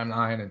the overtime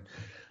line and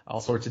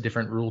all sorts of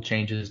different rule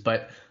changes.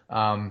 But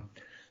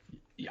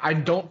I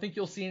don't think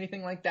you'll see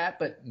anything like that,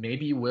 but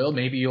maybe you will.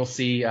 Maybe you'll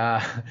see,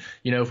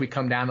 if we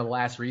come down to the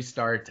last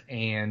restart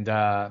and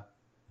a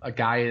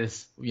guy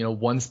is,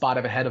 one spot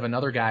ahead of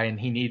another guy and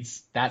he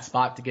needs that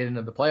spot to get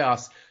into the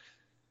playoffs,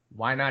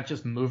 why not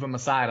just move him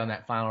aside on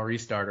that final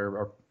restart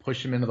or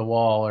push him into the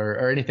wall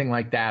or anything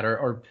like that?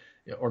 Or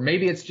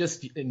maybe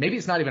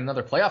it's not even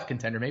another playoff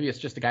contender. Maybe it's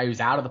just a guy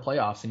who's out of the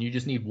playoffs and you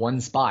just need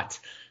one spot.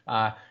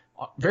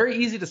 Very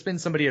easy to spin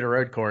somebody at a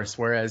road course,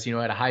 whereas,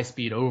 at a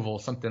high-speed oval,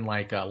 something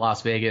like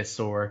Las Vegas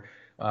or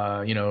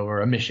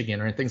a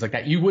Michigan or things like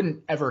that, you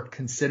wouldn't ever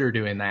consider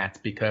doing that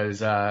because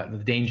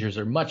the dangers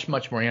are much,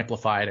 much more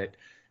amplified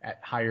at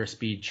higher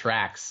speed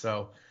tracks.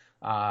 So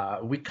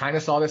we kind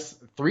of saw this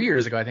 3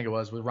 years ago, I think it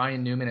was, with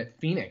Ryan Newman at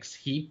Phoenix.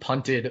 He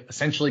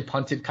essentially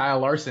punted Kyle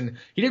Larson.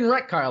 He didn't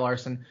wreck Kyle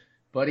Larson,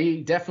 but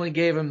he definitely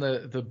gave him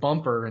the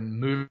bumper and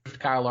moved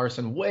Kyle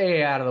Larson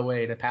way out of the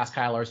way to pass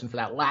Kyle Larson for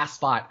that last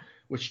spot,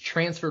 which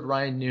transferred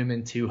Ryan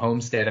Newman to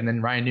Homestead. And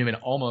then Ryan Newman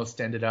almost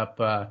ended up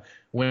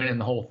winning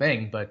the whole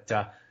thing. But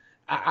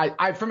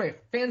I from a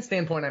fan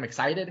standpoint, I'm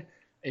excited.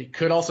 It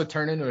could also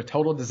turn into a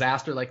total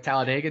disaster like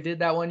Talladega did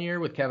that one year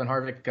with Kevin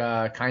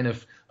Harvick kind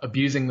of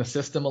abusing the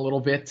system a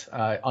little bit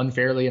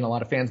unfairly in a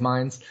lot of fans'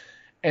 minds.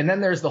 And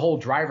then there's the whole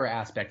driver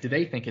aspect. Do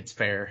they think it's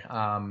fair?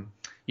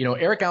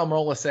 Eric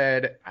Almirola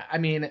said, I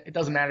mean, it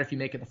doesn't matter if you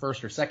make it the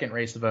first or second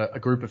race of a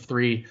group of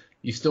three.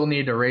 You still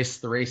need to race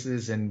the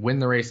races and win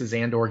the races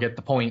and or get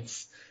the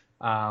points.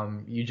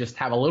 You just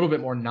have a little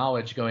bit more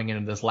knowledge going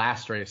into this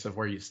last race of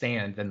where you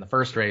stand than the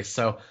first race.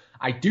 So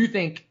I do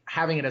think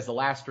having it as the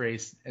last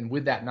race and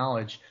with that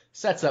knowledge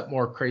sets up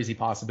more crazy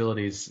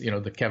possibilities,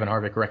 the Kevin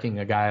Harvick wrecking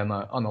a guy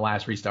on the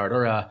last restart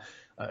or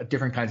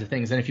different kinds of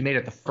things. And if you made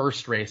it the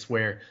first race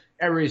where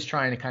everybody's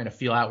trying to kind of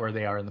feel out where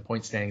they are in the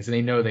point standings and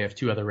they know they have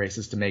two other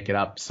races to make it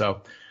up.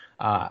 So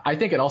I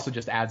think it also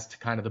just adds to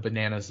kind of the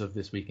bananas of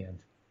this weekend.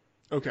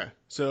 Okay,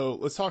 so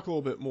let's talk a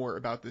little bit more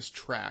about this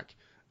track.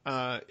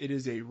 It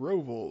is a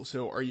Roval,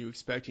 so are you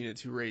expecting it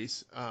to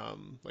race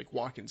like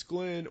Watkins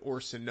Glen or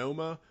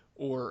Sonoma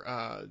or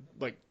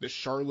like the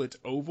Charlotte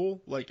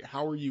Oval? Like,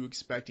 how are you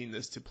expecting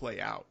this to play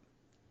out?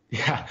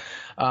 Yeah.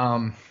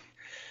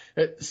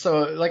 So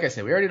like I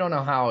said, we already don't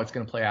know how it's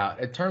going to play out.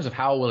 In terms of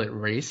how will it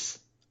race,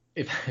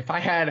 if I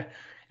had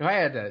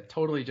to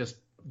totally just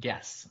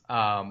guess,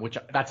 which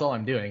that's all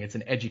I'm doing, it's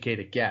an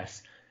educated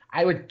guess.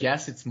 I would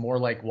guess it's more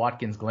like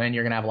Watkins Glen.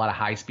 You're going to have a lot of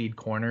high-speed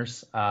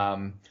corners.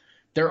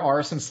 There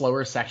are some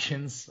slower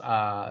sections,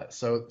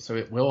 so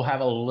it will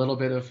have a little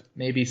bit of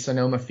maybe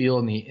Sonoma feel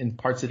in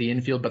parts of the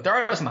infield. But there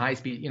are some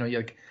high-speed.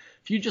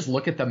 If you just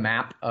look at the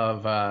map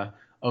of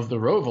the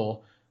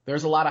Roval,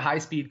 there's a lot of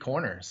high-speed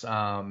corners,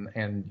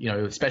 and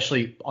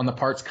especially on the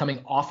parts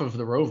coming off of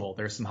the Roval,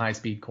 there's some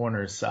high-speed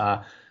corners.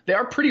 They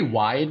are pretty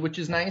wide, which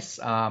is nice,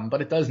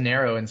 but it does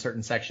narrow in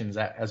certain sections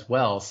as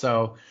well.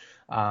 So.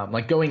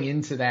 Like going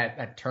into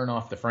that turn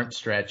off the front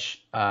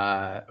stretch,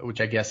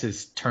 which I guess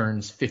is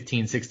turns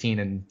 15, 16,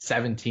 and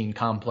 17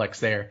 complex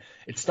there.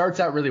 It starts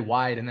out really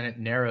wide and then it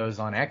narrows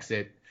on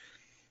exit.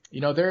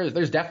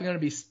 There's definitely going to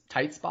be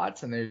tight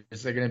spots and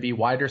there's going to be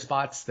wider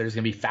spots. There's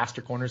going to be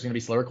faster corners, going to be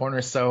slower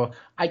corners. So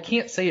I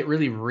can't say it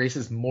really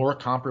races more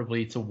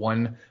comparably to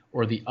one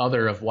or the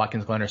other of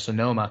Watkins Glen or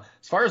Sonoma.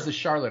 As far as the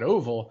Charlotte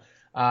Oval,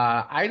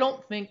 I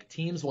don't think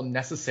teams will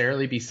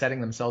necessarily be setting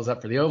themselves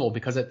up for the Oval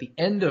because at the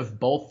end of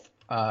both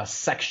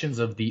sections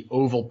of the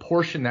oval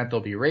portion that they'll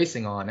be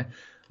racing on,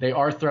 they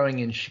are throwing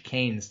in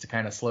chicanes to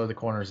kind of slow the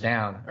cars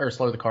down.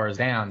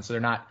 So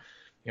they're not,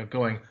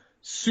 going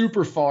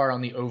super far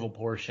on the oval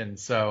portion.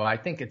 So I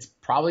think it's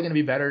probably going to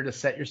be better to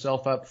set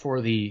yourself up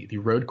for the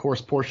road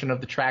course portion of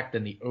the track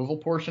than the oval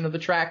portion of the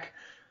track.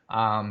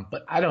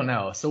 But I don't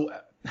know. So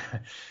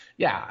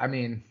yeah, I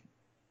mean,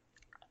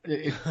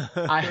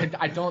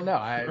 I don't know.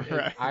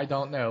 I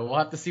don't know. We'll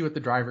have to see what the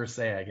drivers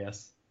say, I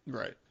guess.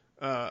 Right.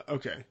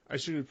 Okay. I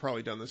should have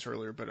probably done this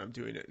earlier, but I'm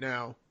doing it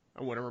now.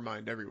 I want to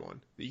remind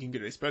everyone that you can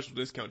get a special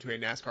discount to a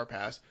NASCAR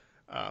pass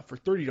for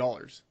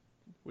 $30,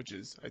 which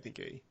is, I think,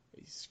 a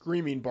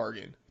screaming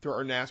bargain through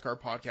our NASCAR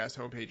podcast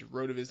homepage,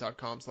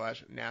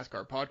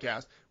 rotoviz.com/NASCAR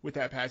podcast. With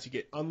that pass, you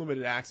get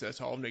unlimited access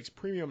to all of Nick's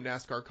premium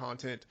NASCAR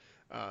content,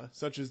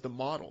 such as the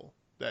model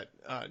that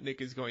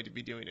Nick is going to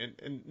be doing.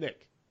 And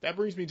Nick, that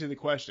brings me to the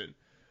question,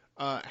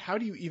 how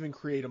do you even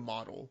create a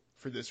model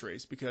for this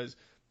race? Because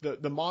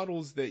the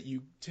models that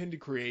you tend to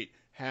create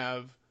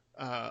have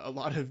a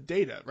lot of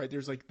data, right?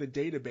 There's like the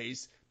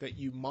database that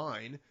you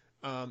mine,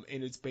 and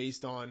it's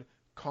based on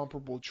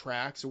comparable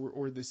tracks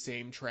or the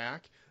same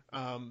track,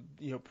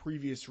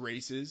 previous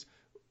races.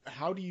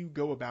 How do you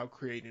go about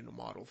creating a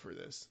model for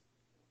this?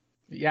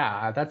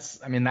 Yeah, that's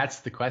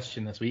the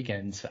question this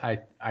weekend.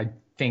 I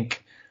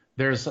think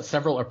there's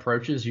several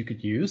approaches you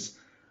could use.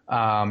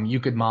 You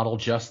could model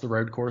just the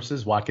road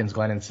courses, Watkins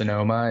Glen and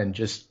Sonoma, and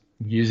just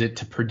use it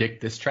to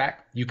predict this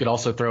track. You could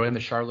also throw in the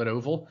Charlotte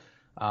Oval.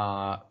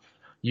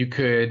 You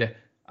could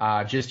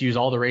just use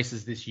all the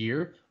races this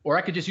year, or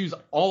I could just use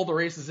all the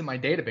races in my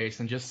database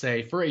and just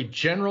say, for a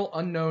general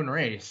unknown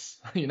race,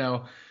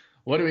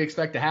 what do we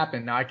expect to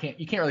happen? Now, you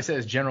can't really say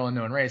it's general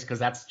unknown race because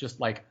that's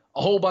just like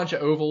a whole bunch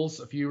of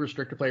ovals, a few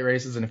restrictor plate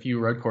races, and a few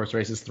road course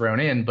races thrown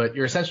in. But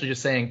you're essentially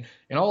just saying,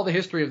 in all the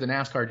history of the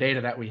NASCAR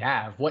data that we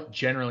have, what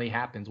generally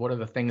happens? What are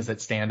the things that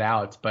stand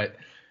out? But,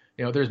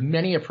 there's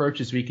many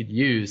approaches we could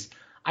use.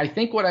 I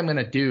think what I'm going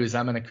to do is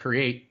I'm going to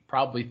create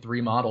probably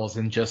 3 models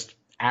and just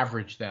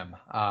average them.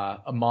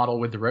 A model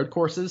with the road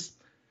courses,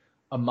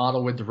 a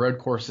model with the road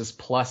courses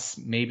plus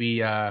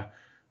maybe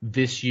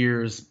this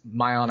year's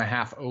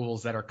 1.5-mile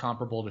ovals that are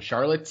comparable to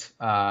Charlotte.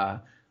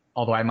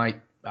 Although I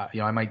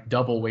might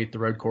double weight the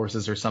road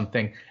courses or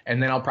something.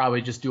 And then I'll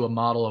probably just do a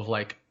model of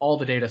like all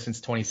the data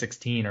since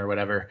 2016 or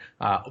whatever,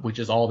 which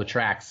is all the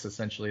tracks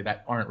essentially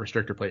that aren't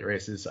restrictor plate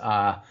races.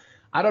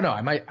 I don't know.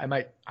 I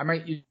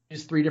might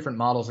use 3 different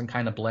models and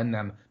kind of blend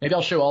them. Maybe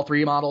I'll show all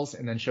 3 models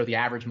and then show the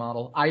average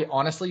model. I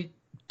honestly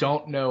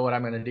don't know what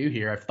I'm going to do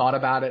here. I've thought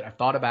about it.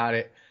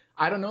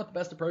 I don't know what the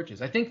best approach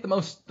is. I think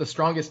the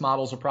strongest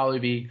models will probably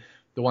be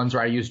the ones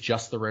where I use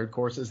just the road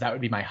courses. That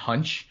would be my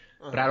hunch,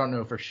 but I don't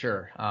know for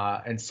sure.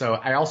 And so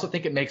I also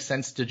think it makes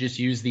sense to just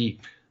use the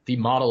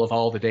model of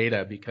all the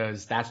data,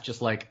 because that's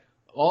just like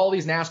all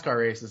these NASCAR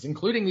races,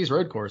 including these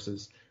road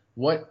courses,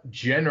 what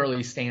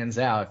generally stands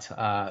out.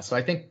 So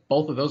I think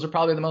both of those are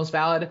probably the most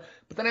valid,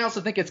 but then I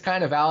also think it's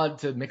kind of valid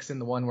to mix in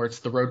the one where it's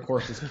the road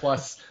courses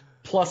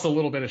plus a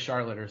little bit of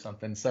Charlotte or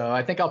something. So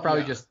I think I'll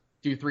probably just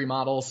do 3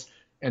 models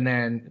and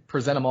then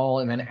present them all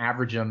and then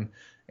average them.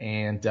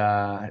 And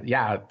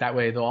that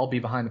way they'll all be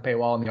behind the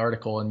paywall in the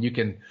article, and you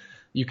can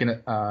hit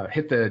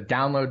the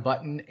download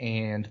button,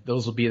 and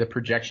those will be the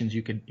projections.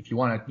 You could, if you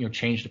want to,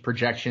 change the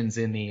projections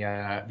in the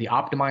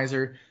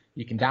optimizer,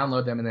 you can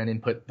download them and then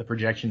input the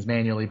projections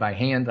manually by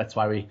hand. That's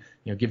why we,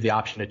 give the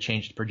option to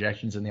change the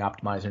projections in the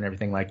optimizer and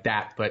everything like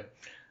that. But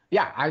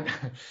yeah,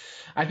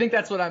 I think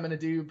that's what I'm going to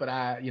do, but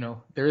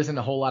there isn't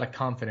a whole lot of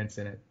confidence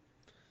in it.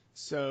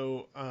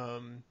 So,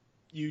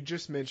 you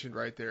just mentioned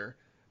right there,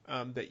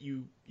 that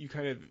you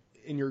kind of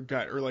in your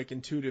gut or like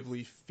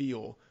intuitively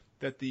feel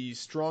that the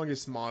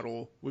strongest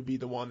model would be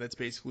the one that's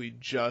basically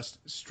just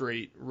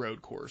straight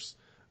road course.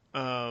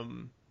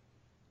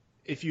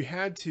 If you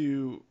had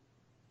to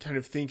kind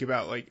of think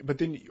about but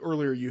then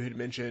earlier you had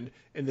mentioned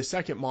in the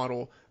second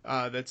model,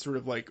 that's sort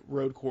of like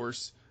road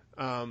course,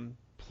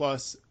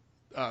 plus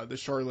the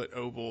Charlotte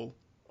Oval,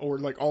 or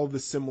like all the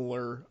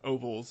similar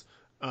ovals,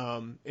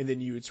 and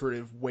then you would sort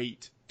of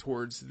weight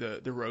towards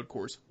the road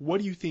course. What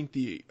do you think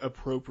the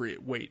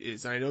appropriate weight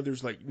is? I know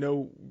there's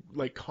no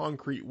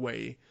concrete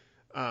way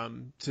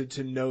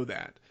to know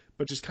that,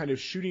 but just kind of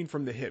shooting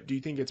from the hip, do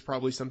you think it's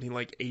probably something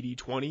like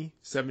 80-20,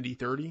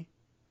 70-30?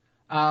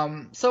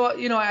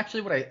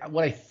 Actually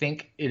what I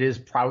think it is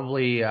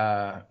probably,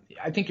 I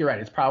think you're right.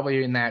 It's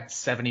probably in that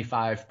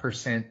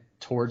 75%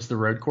 towards the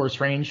road course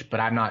range,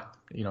 but I'm not,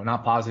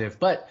 not positive.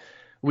 But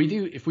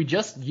if we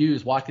just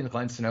use Watkins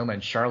Glen, Sonoma,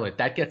 and Charlotte,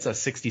 that gets us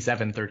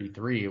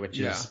 67-33, which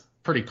is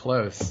pretty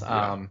close.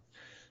 Yeah.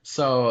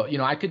 So,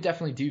 I could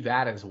definitely do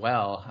that as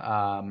well.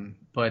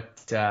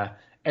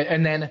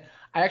 And then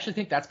I actually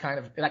think that kind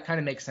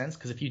of makes sense,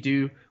 because if you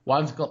do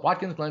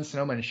Watkins Glen,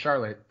 Sonoma, and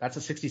Charlotte, that's a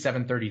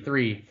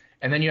 67-33.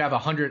 And then you have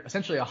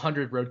essentially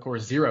 100 road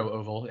course 0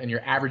 oval, and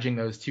you're averaging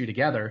those 2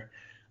 together.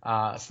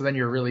 So then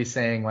you're really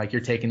saying you're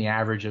taking the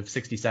average of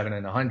 67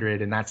 and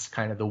 100, and that's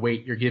kind of the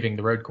weight you're giving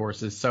the road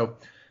courses. So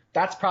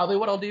that's probably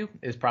what I'll do,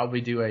 is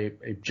probably do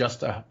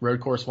just a road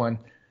course one,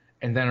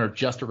 and then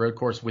just a road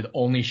course with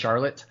only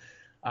Charlotte.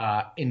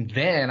 And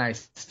then I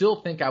still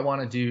think I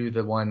want to do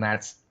the one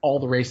that's all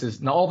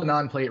the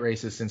non-plate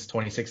races since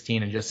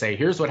 2016 and just say,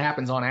 here's what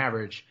happens on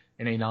average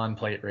in a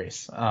non-plate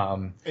race.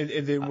 And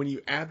then when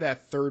you add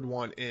that third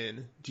one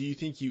in, do you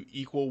think you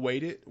equal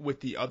weight it with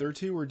the other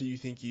two, or do you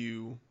think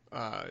you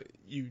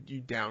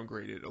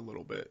downgrade it a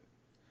little bit?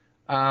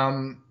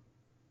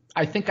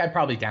 I think I'd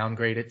probably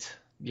downgrade it.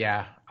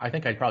 Yeah, I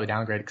think I'd probably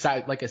downgrade it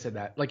because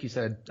like you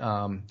said,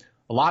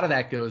 a lot of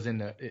that goes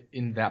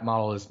in that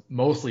model is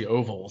mostly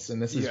ovals,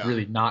 and this is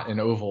really not an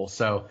oval.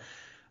 So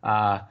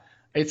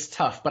it's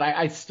tough, but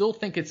I still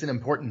think it's an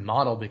important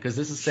model because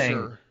this is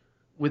saying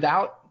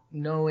without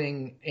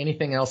knowing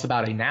anything else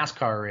about a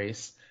NASCAR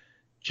race,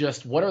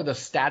 just what are the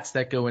stats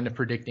that go into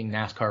predicting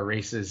NASCAR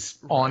races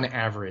on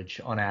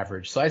average.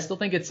 So I still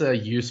think it's a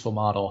useful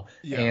model.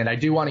 Yeah. And I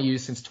do want to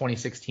use since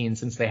 2016,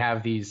 since they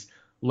have these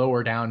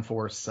lower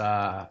downforce,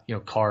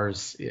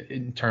 cars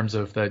in terms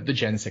of the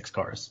Gen 6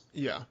 cars.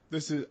 Yeah.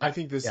 I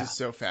think this is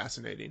so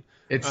fascinating.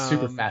 It's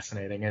super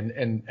fascinating.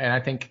 And I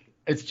think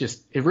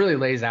it really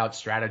lays out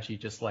strategy,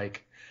 just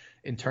like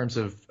in terms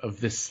of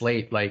this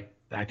slate. Like,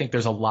 I think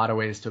there's a lot of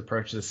ways to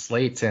approach this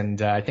slate,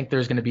 and I think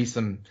there's going to be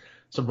some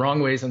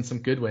wrong ways and some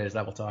good ways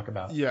that we'll talk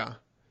about. Yeah.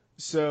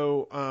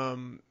 So,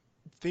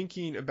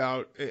 thinking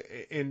about,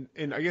 and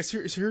I guess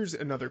here's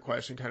another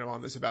question kind of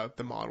on this about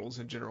the models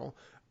in general.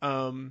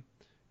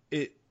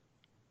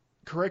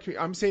 Correct me,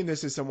 I'm saying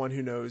this as someone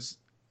who knows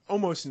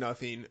almost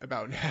nothing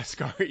about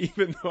NASCAR,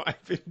 even though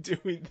I've been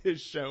doing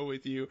this show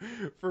with you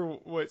for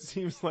what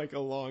seems like a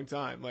long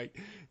time, like,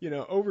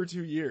 over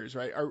 2 years,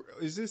 right?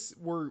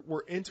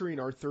 We're entering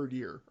our third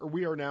year, or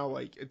we are now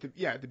like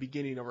at the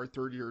beginning of our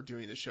third year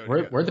doing the show.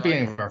 We're at the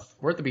beginning of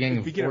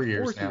 4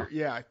 years now.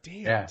 Yeah,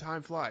 damn,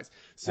 time flies.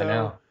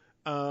 So,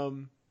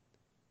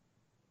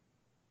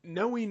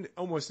 knowing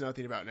almost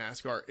nothing about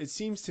NASCAR, it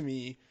seems to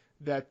me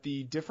that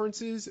the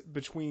differences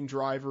between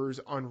drivers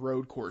on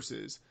road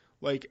courses,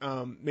 like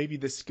maybe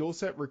the skill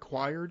set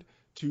required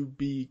to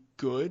be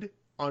good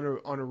on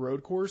a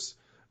road course,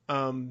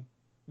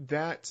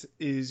 that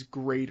is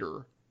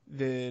greater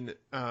than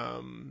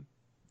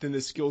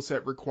the skill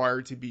set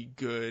required to be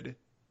good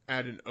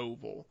at an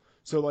oval.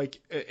 So like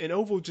an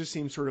oval just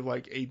seems sort of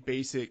like a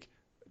basic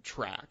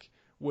track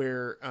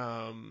where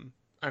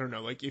I don't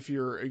know, like if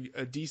you're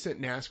a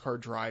decent NASCAR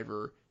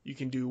driver, you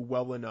can do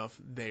well enough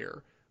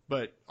there.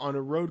 But on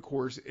a road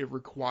course, it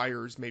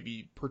requires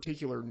maybe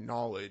particular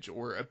knowledge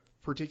or a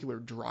particular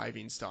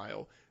driving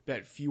style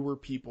that fewer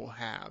people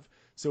have.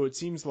 So it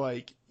seems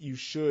like you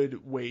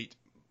should weight,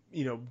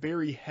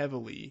 very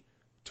heavily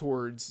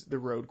towards the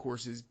road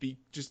courses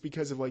just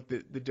because of like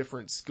the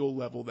different skill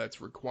level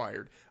that's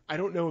required. I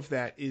don't know if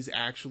that is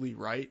actually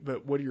right,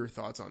 but what are your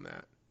thoughts on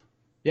that?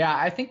 Yeah,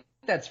 I think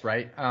that's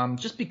right.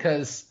 Just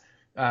because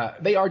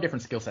they are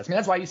different skill sets. I mean,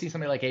 that's why you see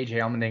somebody like AJ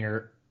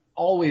Allmendinger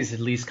always at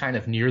least kind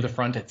of near the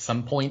front at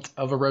some point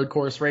of a road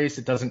course race.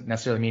 It doesn't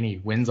necessarily mean he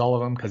wins all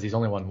of them because he's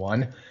only won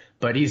one,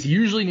 but he's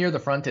usually near the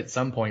front at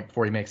some point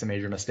before he makes a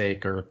major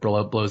mistake or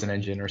blows an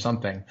engine or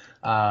something.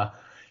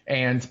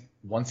 And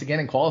once again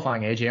in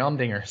qualifying, AJ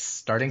Allmendinger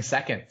starting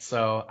second.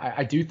 So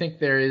I do think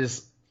there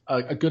is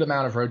a good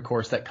amount of road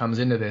course that comes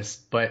into this,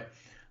 but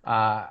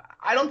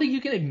I don't think you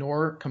can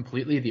ignore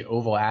completely the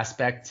oval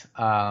aspect.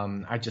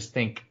 I just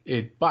think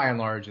it, by and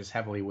large, is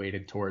heavily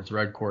weighted towards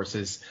road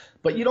courses.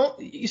 But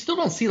you still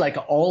don't see like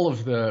all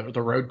of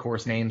the road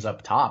course names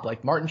up top.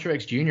 Like Martin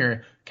Truex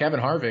Jr., Kevin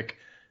Harvick,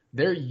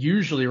 they're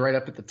usually right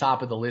up at the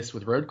top of the list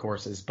with road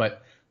courses.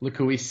 But look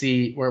who we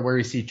see where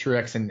we see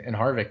Truex and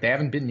Harvick. They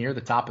haven't been near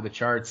the top of the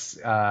charts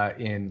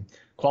in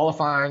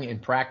qualifying, in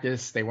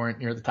practice. They weren't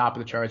near the top of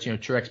the charts.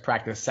 Truex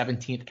practiced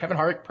 17th. Kevin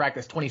Harvick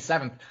practiced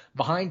 27th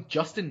behind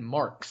Justin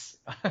Marks.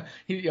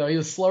 He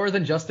was slower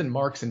than Justin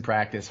Marks in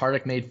practice.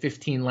 Harvick made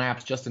 15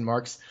 laps. Justin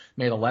Marks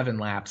made 11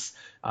 laps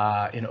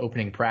in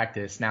opening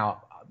practice.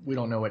 Now, we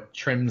don't know what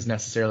trims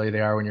necessarily they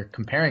are when you're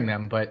comparing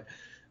them, but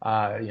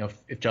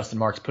if Justin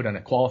Marks put in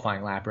a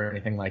qualifying lap or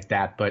anything like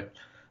that. But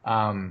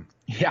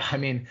I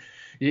mean,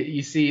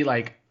 you see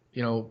like,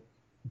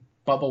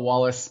 Bubba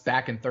Wallace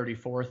back in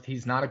 34th.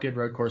 He's not a good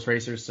road course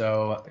racer,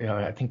 so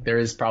I think there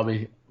is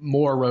probably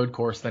more road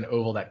course than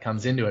oval that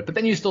comes into it. But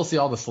then you still see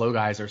all the slow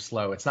guys are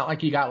slow. It's not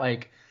like you got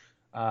like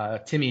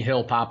Timmy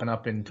Hill popping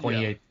up in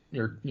 28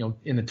 or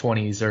in the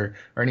 20s or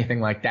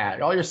anything like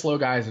that. All your slow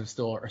guys are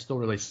still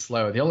really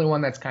slow. The only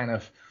one that's kind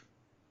of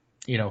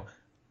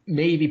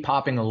maybe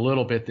popping a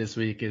little bit this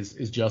week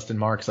is Justin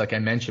Marks, like I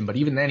mentioned. But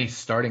even then, he's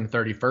starting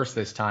 31st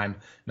this time.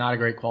 Not a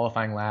great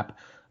qualifying lap.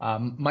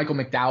 Michael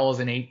McDowell's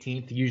in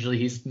 18th. Usually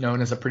he's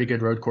known as a pretty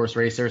good road course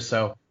racer.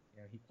 So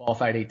he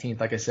qualified 18th,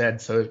 like I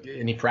said. So,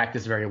 and he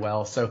practiced very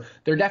well. So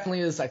there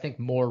definitely is, I think,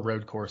 more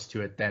road course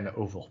to it than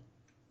oval.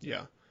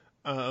 Yeah.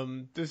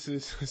 This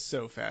is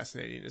so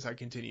fascinating as I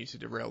continue to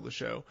derail the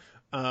show.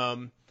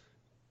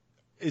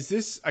 Is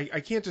this,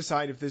 I can't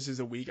decide if this is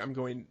a week I'm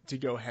going to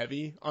go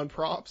heavy on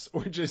props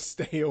or just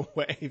stay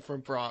away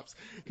from props,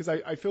 because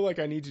I feel like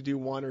I need to do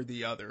one or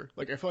the other.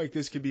 Like, I feel like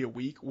this could be a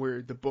week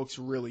where the books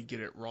really get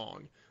it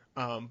wrong.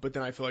 But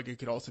then I feel like it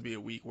could also be a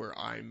week where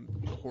I'm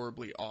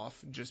horribly off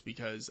just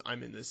because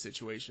I'm in this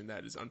situation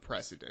that is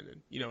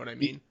unprecedented. You know what I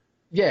mean?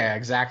 Yeah,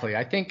 exactly.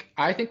 I think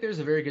there's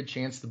a very good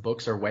chance the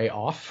books are way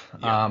off,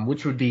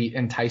 which would be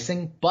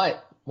enticing.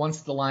 But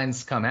once the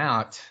lines come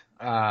out,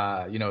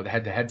 the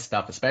head-to-head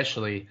stuff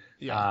especially,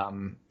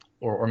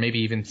 or maybe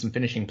even some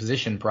finishing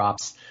position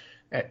props,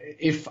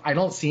 if I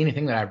don't see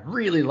anything that I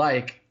really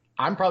like,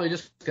 I'm probably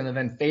just going to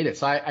then fade it.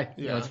 So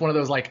it's one of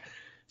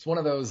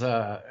those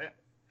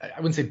I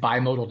wouldn't say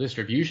bimodal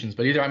distributions,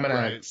 but either I'm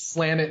going to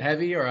slam it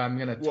heavy or I'm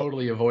going to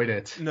totally avoid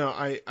it. No,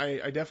 I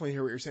definitely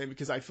hear what you're saying,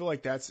 because I feel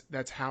like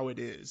that's how it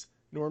is.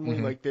 Normally,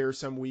 like, there are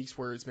some weeks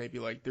where it's maybe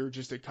like there are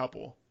just a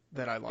couple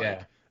that I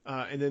like.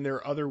 And then there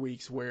are other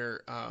weeks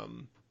where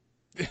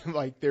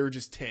like there are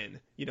just 10,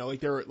 like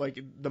they're like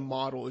the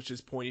model is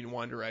just pointing in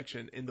one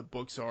direction and the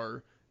books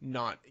are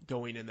not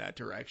going in that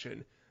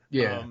direction.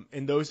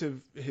 And those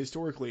have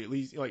historically, at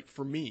least like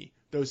for me,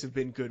 those have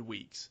been good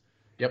weeks.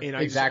 Yep, and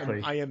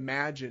exactly. I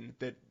imagine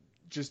that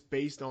just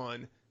based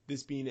on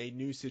this being a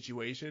new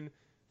situation,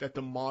 that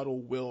the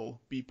model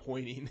will be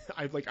pointing.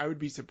 I would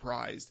be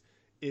surprised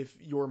if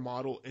your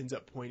model ends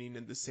up pointing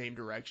in the same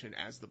direction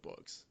as the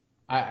books.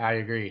 I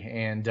agree,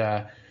 and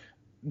I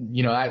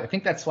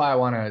think that's why I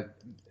want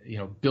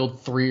to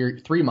build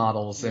three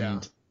models,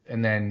 and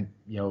then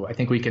I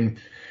think we can.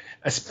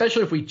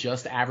 Especially if we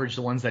just average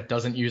the ones that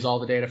doesn't use all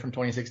the data from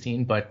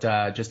 2016, but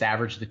just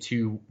average the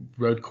two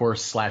road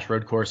course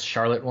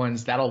Charlotte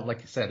ones. That'll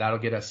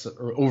get us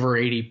over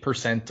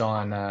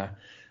 80%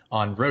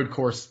 on road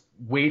course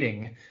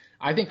weighting.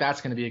 I think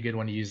that's going to be a good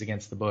one to use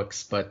against the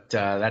books, but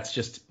that's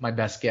just my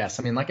best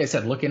guess. I mean, like I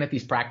said, looking at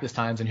these practice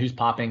times and who's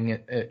popping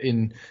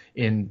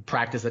in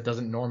practice that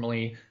doesn't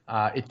normally,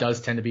 it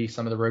does tend to be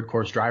some of the road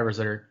course drivers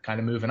that are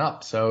kind of moving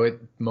up. So it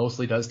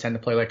mostly does tend to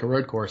play like a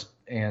road course.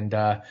 And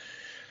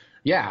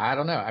I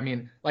don't know. I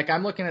mean, like,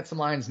 I'm looking at some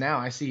lines now.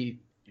 I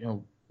see,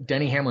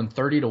 Denny Hamlin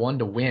 30-1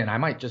 to win. I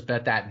might just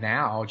bet that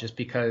now, just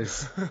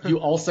because you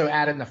also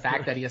add in the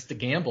fact that he has to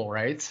gamble,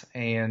 right?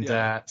 And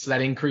so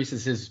that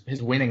increases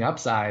his winning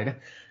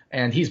upside.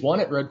 And he's won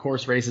at road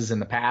course races in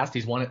the past.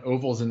 He's won at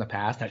ovals in the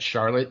past. At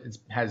Charlotte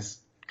has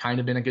kind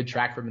of been a good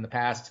track for him in the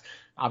past.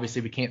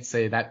 Obviously, we can't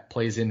say that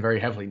plays in very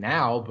heavily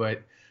now,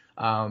 but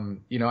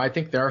I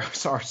think there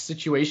are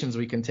situations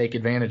we can take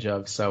advantage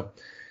of. So.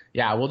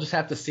 Yeah, we'll just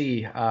have to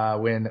see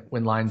when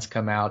lines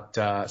come out,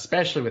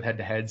 especially with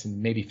head-to-heads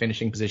and maybe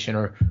finishing position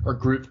or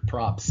group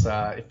props,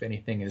 if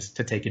anything is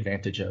to take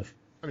advantage of.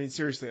 I mean,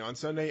 seriously, on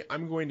Sunday,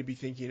 I'm going to be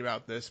thinking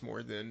about this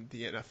more than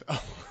the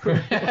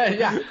NFL.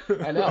 Yeah,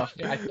 I know.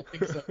 Yeah, I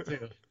think so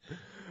too.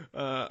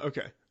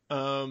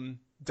 Okay.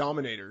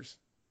 Dominators.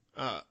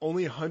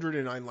 Only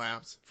 109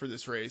 laps for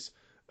this race,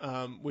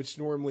 which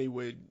normally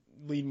would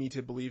lead me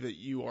to believe that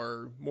you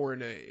are more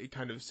in a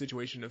kind of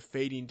situation of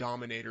fading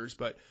Dominators,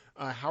 but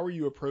how are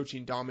you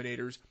approaching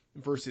Dominators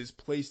versus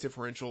place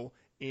differential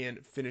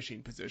and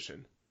finishing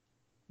position?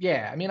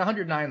 Yeah, I mean,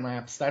 109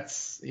 laps,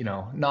 that's,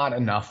 not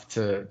enough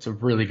to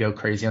really go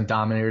crazy on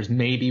Dominators.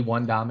 Maybe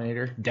one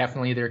Dominator.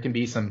 Definitely there can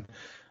be some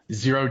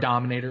zero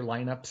Dominator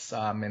lineups,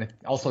 and it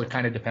also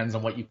kind of depends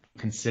on what you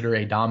consider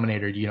a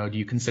Dominator. Do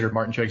you consider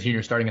Martin Truex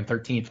Jr. starting in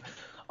 13th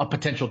a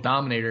potential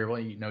Dominator? Well,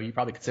 you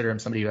probably consider him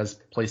somebody who has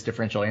place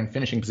differential and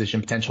finishing position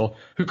potential,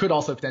 who could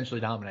also potentially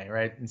dominate,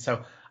 right? And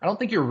so I don't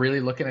think you're really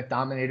looking at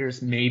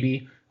Dominators.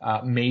 Maybe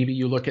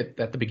you look at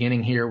the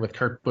beginning here with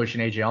Kurt Busch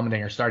and AJ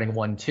Allmendinger starting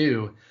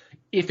 1-2.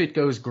 If it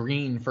goes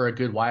green for a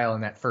good while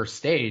in that first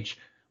stage,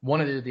 one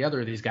or the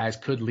other of these guys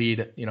could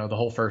lead, the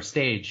whole first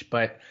stage.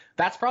 But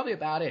that's probably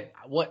about it.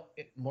 What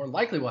more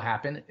likely will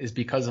happen is,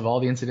 because of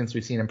all the incidents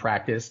we've seen in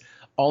practice,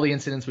 all the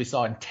incidents we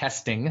saw in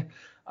testing,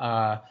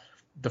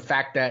 the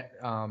fact that,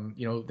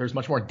 there's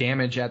much more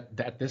damage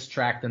at this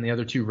track than the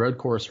other two road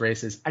course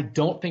races. I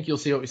don't think you'll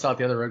see what we saw at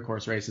the other road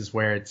course races,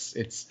 where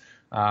it's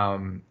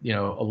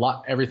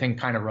everything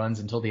kind of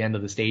runs until the end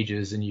of the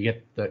stages and you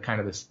get the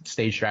kind of the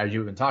stage strategy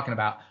we've been talking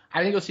about.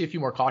 I think you'll see a few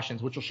more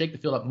cautions, which will shake the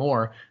field up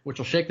more, which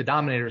will shake the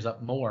Dominators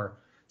up more.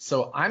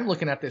 So I'm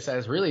looking at this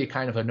as really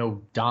kind of a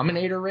no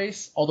Dominator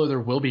race, although there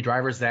will be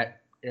drivers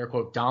that air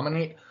quote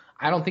dominate.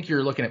 I don't think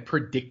you're looking at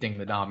predicting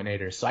the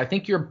Dominators. So I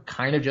think you're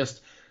kind of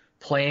just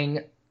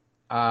playing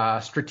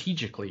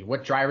strategically.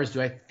 What drivers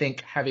do I think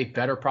have a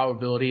better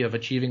probability of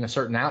achieving a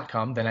certain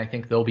outcome? Then I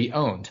think they'll be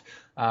owned.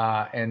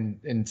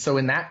 And so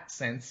in that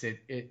sense,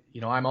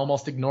 I'm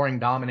almost ignoring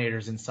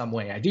Dominators in some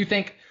way. I do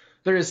think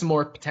there is some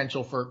more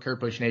potential for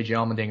Kurt Busch and AJ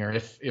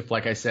Allmendinger if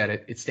like I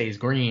said, it stays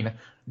green.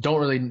 Don't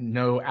really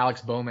know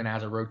Alex Bowman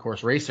as a road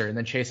course racer, and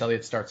then Chase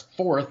Elliott starts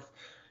fourth.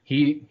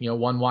 He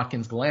won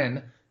Watkins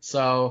Glen.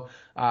 So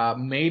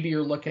maybe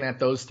you're looking at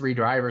those three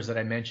drivers that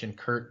I mentioned,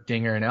 Kurt,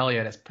 Dinger, and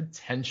Elliott, as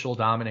potential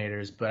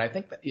Dominators. But I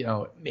think that,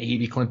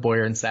 maybe Clint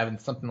Bowyer in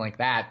seventh, something like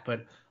that.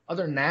 But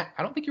other than that,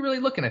 I don't think you're really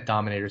looking at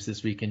Dominators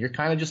this weekend. You're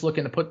kind of just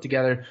looking to put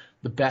together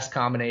the best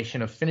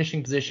combination of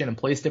finishing position and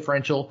place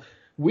differential,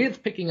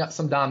 with picking up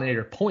some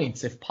Dominator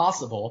points if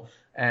possible.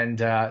 And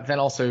then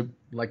also,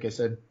 like I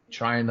said,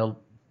 trying to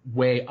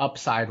weigh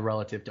upside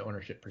relative to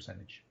ownership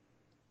percentage.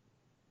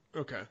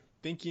 Okay.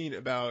 Thinking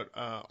about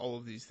all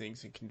of these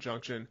things in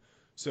conjunction.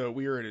 So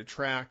we are at a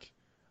track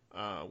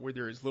where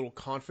there is little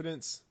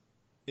confidence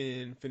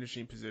in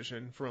finishing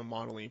position from a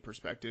modeling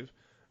perspective.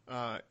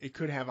 It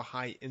could have a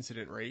high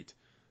incident rate.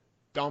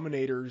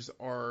 Dominators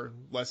are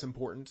less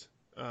important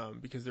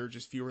because there are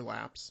just fewer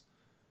laps.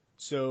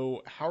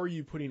 So how are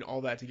you putting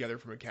all that together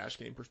from a cash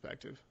game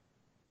perspective?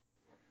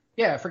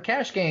 Yeah, for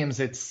cash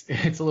games, it's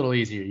a little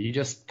easier. You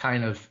just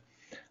kind of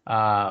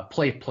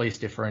play place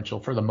differential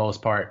for the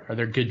most part. Are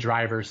there good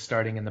drivers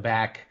starting in the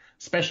back,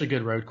 especially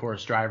good road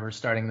course drivers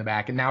starting in the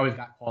back? And now we've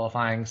got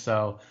qualifying,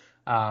 so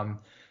I'm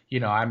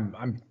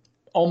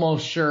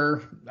almost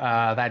sure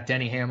that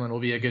Denny Hamlin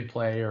will be a good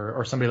play,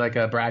 or somebody like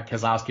a Brad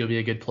Keselowski will be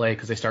a good play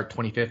because they start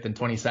 25th and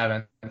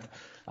 27th.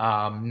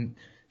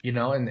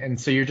 And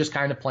so you're just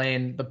kind of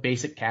playing the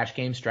basic cash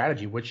game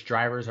strategy. Which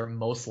drivers are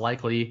most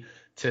likely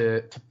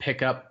to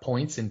pick up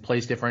points in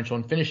place differential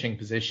and finishing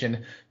position?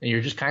 And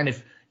you're just kind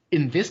of,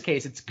 in this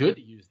case, it's good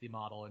to use the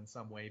model in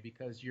some way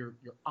because you're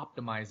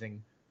optimizing.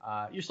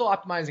 You're still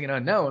optimizing an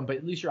unknown, but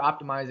at least you're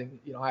optimizing.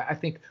 I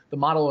think the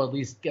model will at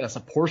least get us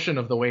a portion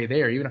of the way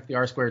there, even if the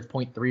R-squared is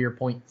 0.3 or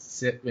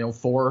 0.6,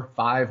 4,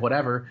 5,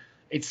 whatever.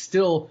 It's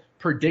still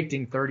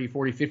predicting 30,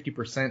 40,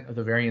 50% of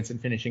the variance in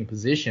finishing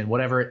position,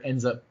 whatever it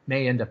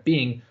may end up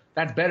being.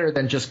 That's better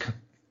than just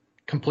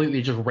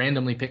completely just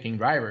randomly picking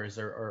drivers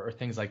or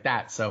things like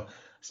that. So I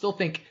still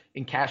think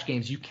in cash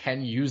games you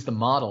can use the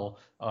model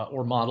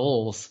or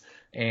models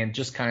and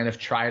just kind of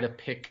try to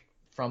pick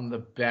from the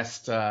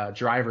best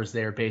drivers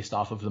there based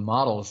off of the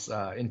models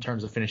in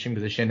terms of finishing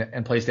position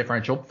and place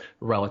differential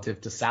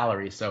relative to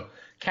salary. So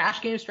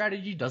cash game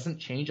strategy doesn't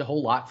change a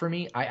whole lot for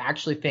me. I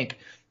actually think,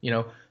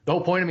 the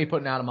whole point of me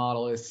putting out a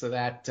model is so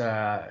that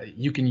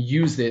you can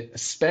use it,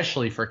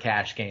 especially for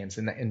cash games.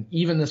 And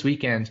even this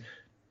weekend,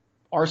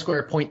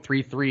 R-squared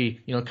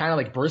 0.33, kind of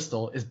like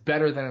Bristol, is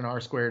better than an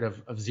R-squared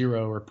of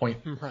 0 or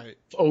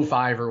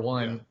 0.05 or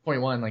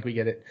 1.1 like we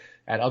get it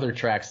at other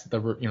tracks, the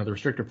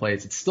restrictor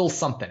plates. It's still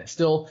something. It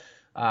still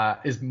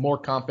is more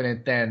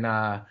confident than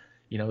not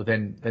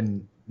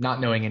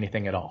knowing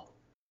anything at all.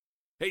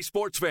 Hey,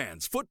 sports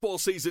fans, football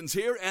season's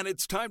here, and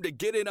it's time to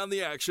get in on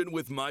the action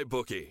with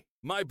MyBookie.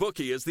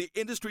 MyBookie is the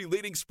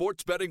industry-leading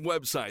sports betting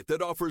website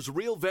that offers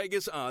real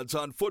Vegas odds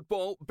on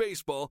football,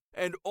 baseball,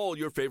 and all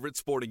your favorite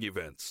sporting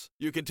events.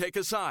 You can take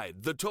a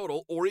side, the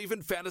total, or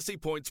even fantasy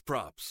points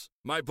props.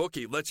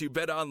 MyBookie lets you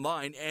bet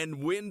online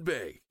and win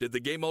big. Did the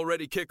game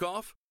already kick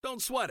off?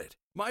 Don't sweat it.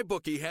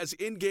 MyBookie has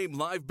in-game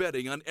live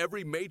betting on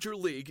every major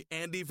league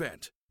and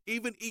event,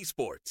 even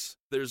esports.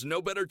 There's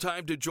no better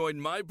time to join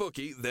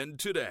MyBookie than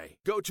today.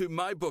 Go to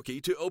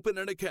MyBookie to open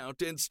an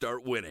account and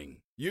start winning.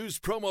 Use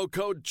promo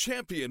code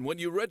CHAMPION when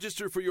you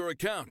register for your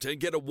account and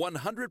get a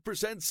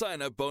 100%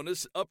 sign-up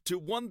bonus up to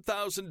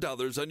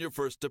 $1,000 on your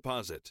first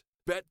deposit.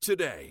 Bet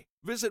today.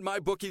 Visit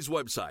MyBookie's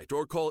website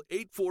or call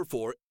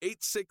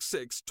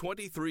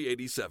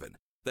 844-866-2387.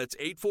 That's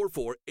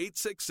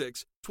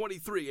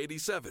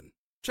 844-866-2387.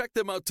 Check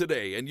them out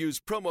today and use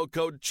promo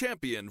code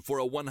CHAMPION for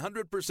a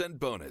 100%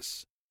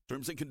 bonus.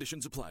 Terms and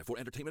conditions apply for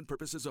entertainment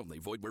purposes only.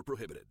 Void where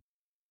prohibited.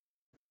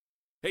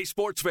 Hey,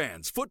 sports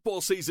fans, football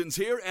season's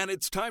here, and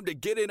it's time to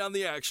get in on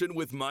the action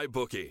with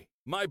MyBookie.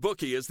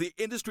 MyBookie is the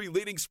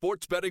industry-leading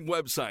sports betting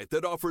website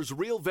that offers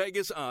real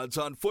Vegas odds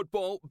on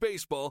football,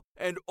 baseball,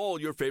 and all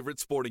your favorite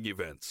sporting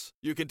events.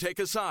 You can take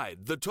a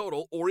side, the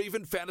total, or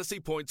even fantasy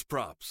points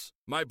props.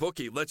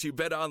 MyBookie lets you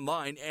bet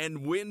online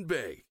and win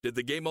big. Did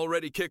the game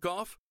already kick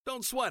off?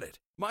 Don't sweat it.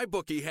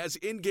 MyBookie has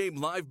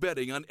in-game live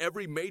betting on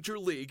every major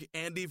league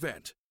and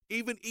event,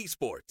 even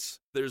esports.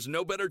 There's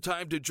no better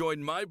time to join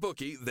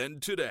MyBookie than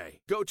today.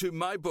 Go to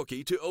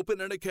MyBookie to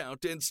open an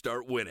account and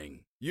start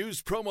winning.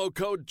 Use promo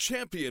code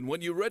CHAMPION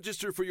when you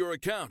register for your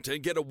account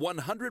and get a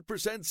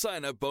 100%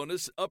 sign-up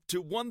bonus up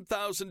to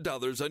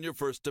 $1,000 on your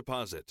first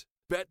deposit.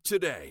 Bet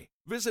today.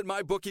 Visit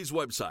MyBookie's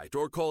website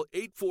or call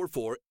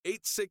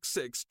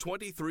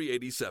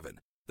 844-866-2387.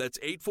 That's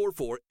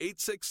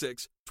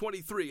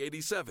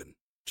 844-866-2387.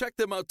 Check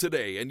them out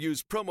today and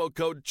use promo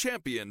code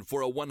CHAMPION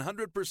for a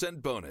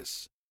 100%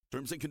 bonus.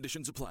 Terms and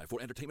conditions apply for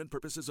entertainment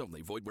purposes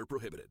only. Void where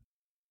prohibited.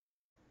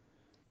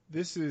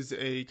 This is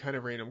a kind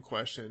of random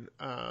question,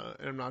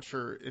 and I'm not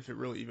sure if it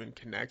really even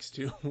connects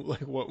to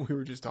like what we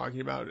were just talking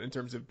about in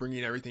terms of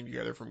bringing everything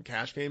together from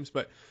cash games.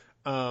 But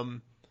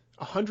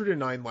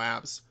 109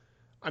 laps,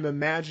 I'm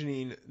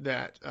imagining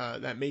that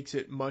that makes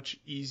it much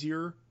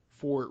easier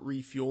for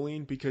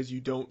refueling because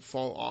you don't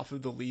fall off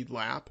of the lead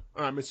lap.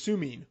 I'm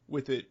assuming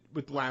with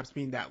laps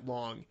being that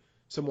long,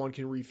 someone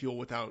can refuel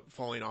without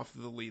falling off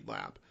of the lead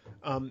lap.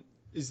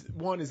 Is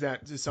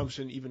that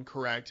assumption even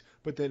correct?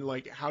 But then,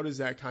 like, how does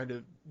that kind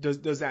of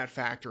does that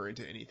factor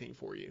into anything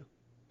for you?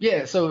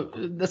 Yeah, so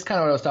that's kind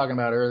of what I was talking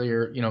about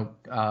earlier.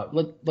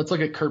 Let's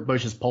look at Kurt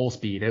Busch's pole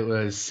speed. It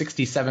was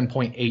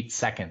 67.8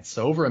 seconds,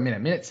 so over a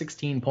minute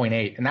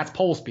 16.8, and that's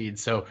pole speed.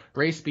 So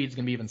race speed's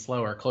gonna be even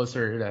slower,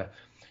 closer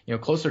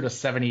to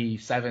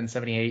 77,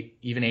 78,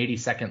 even 80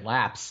 second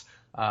laps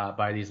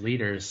by these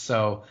leaders.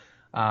 So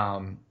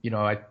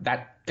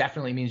That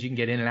definitely means you can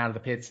get in and out of the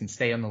pits and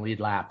stay on the lead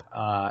lap.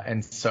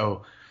 And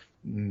so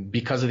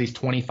because of these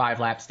 25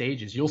 lap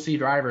stages, you'll see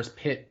drivers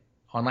pit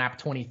on lap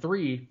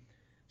 23,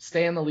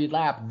 stay on the lead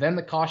lap, then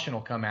the caution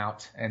will come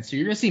out. And so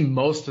you're going to see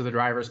most of the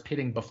drivers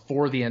pitting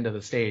before the end of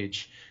the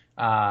stage.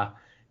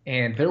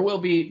 And there will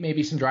be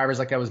maybe some drivers,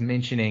 like I was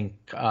mentioning,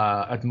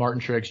 a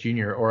Martin Truex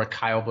Jr. or a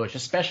Kyle Busch,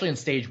 especially in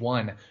stage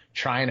one,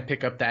 trying to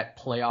pick up that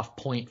playoff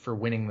point for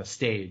winning the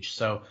stage.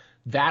 So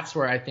that's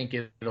where I think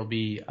it'll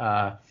be,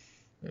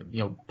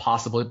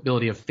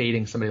 possibility of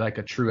fading somebody like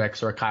a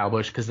Truex or a Kyle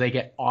Busch, because they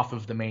get off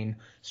of the main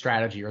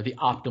strategy or the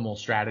optimal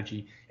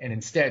strategy and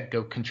instead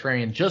go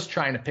contrarian, just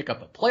trying to pick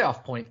up a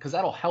playoff point, because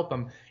that'll help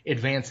them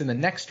advance in the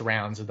next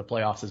rounds of the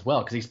playoffs as well,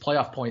 because these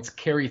playoff points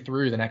carry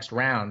through the next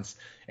rounds,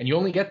 and you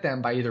only get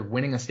them by either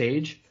winning a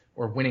stage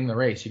or winning the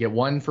race. You get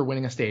 1 for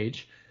winning a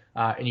stage,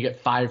 and you get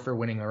 5 for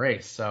winning a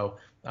race. So,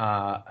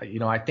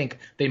 I think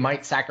they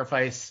might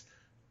sacrifice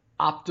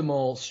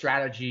optimal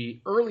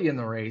strategy early in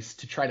the race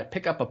to try to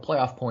pick up a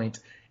playoff point,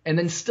 and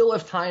then still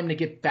have time to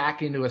get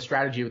back into a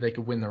strategy where they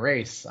could win the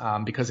race,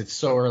 because it's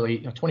so early.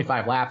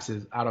 25 laps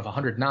is out of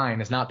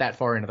 109 is not that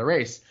far into the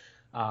race.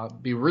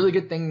 Be a really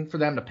good thing for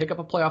them to pick up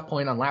a playoff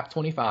point on lap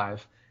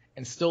 25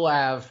 and still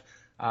have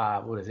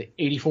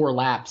 84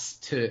 laps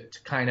to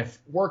kind of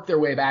work their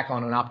way back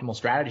on an optimal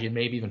strategy and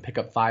maybe even pick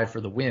up 5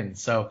 for the win.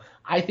 So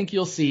I think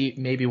you'll see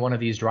maybe one of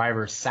these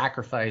drivers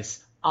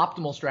sacrifice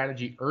optimal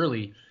strategy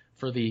early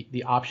for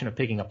the option of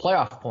picking a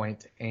playoff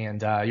point.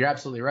 And you're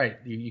absolutely right.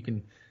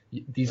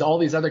 All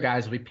these other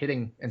guys will be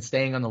pitting and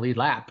staying on the lead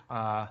lap.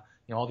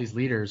 All these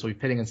leaders will be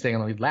pitting and staying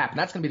on the lead lap. And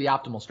that's going to be the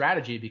optimal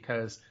strategy,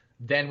 because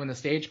then when the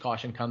stage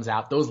caution comes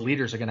out, those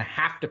leaders are going to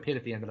have to pit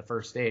at the end of the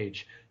first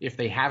stage if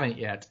they haven't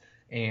yet.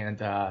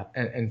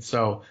 And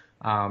so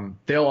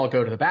they'll all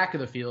go to the back of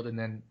the field, and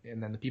then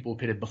the people who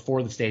pitted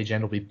before the stage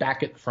end will be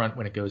back at the front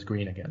when it goes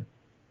green again.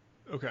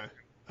 Okay.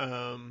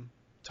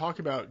 Talk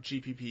about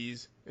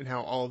GPPs and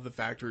how all of the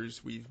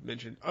factors we've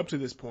mentioned up to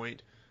this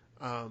point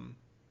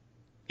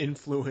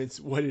influence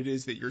what it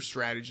is that your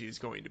strategy is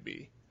going to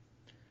be.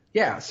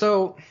 Yeah,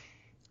 so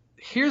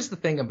here's the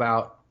thing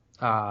about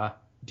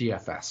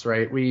DFS,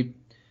 right? We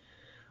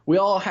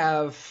all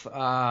have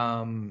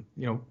our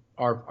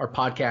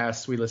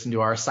podcasts we listen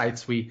to, our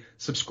sites we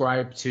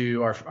subscribe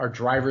to, our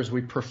drivers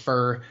we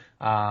prefer,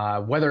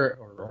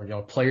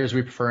 players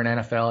we prefer in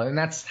NFL, and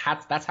that's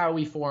how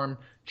we form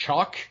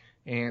chalk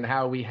and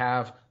how we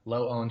have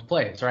low owned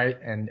plays, right?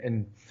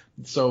 And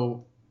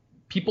so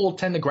people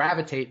tend to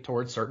gravitate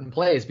towards certain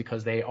plays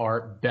because they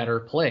are better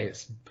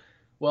plays.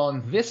 Well,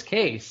 in this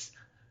case,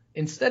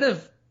 instead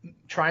of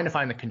trying to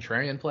find the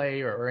contrarian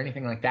play or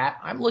anything like that,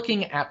 I'm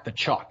looking at the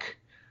chalk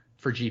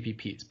for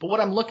GPPs. But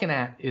what I'm looking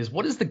at is,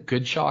 what is the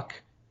good chalk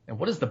and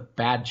what is the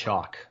bad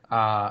chalk?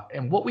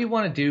 And what we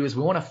want to do is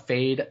we want to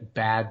fade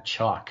bad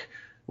chalk.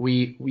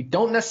 We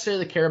don't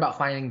necessarily care about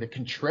finding the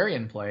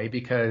contrarian play,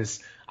 because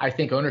I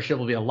think ownership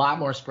will be a lot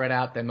more spread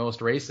out than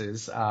most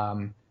races.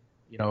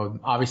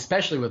 Obviously,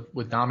 especially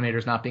with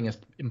dominators not being as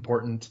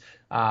important.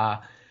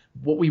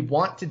 What we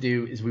want to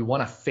do is we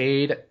want to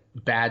fade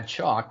bad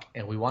chalk,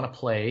 and we want to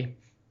play,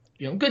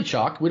 good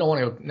chalk. We don't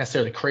want to go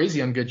necessarily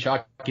crazy on good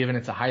chalk, given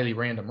it's a highly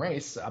random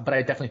race. But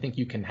I definitely think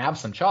you can have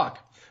some chalk.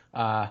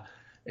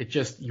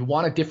 You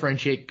want to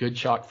differentiate good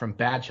chalk from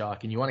bad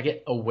chalk, and you want to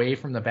get away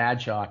from the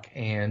bad chalk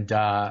and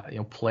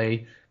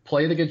play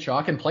the good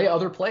chalk and play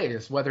other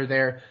plays, whether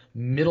they're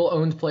middle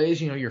owned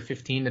plays, your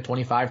 15 to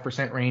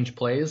 25% range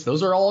plays.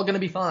 Those are all going to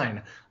be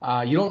fine.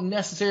 You don't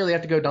necessarily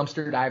have to go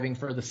dumpster diving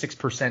for the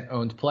 6%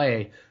 owned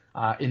play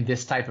in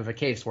this type of a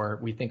case where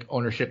we think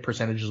ownership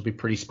percentages will be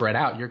pretty spread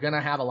out. You're going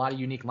to have a lot of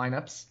unique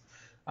lineups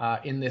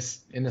in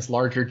this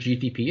larger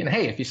GTP. And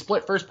hey, if you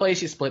split first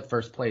place, you split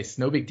first place.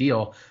 No big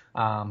deal.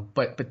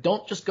 But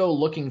don't just go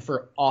looking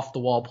for off the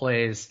wall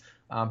plays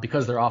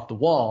because they're off the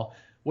wall.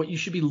 What you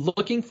should be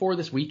looking for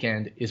this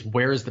weekend is,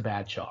 where is the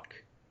bad chalk?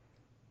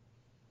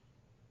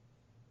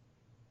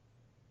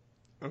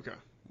 Okay.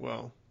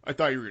 Well, I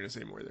thought you were going to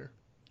say more there.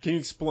 Can you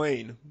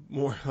explain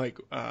more, like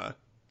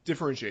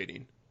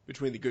differentiating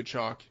between the good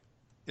chalk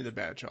and the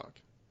bad chalk?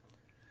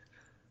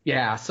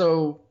 Yeah.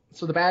 So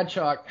the bad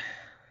chalk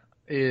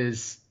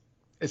is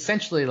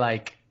essentially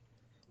like,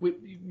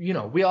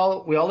 we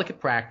all look at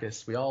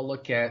practice. We all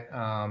look at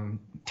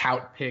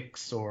tout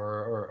picks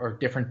or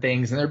different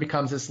things, and there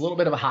becomes this little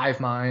bit of a hive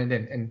mind,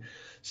 and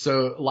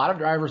so a lot of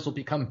drivers will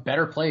become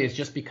better plays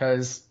just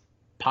because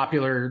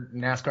popular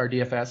NASCAR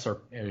DFS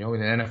or in the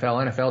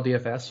NFL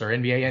DFS or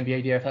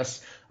NBA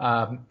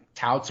DFS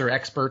touts or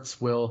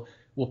experts will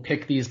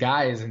pick these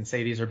guys and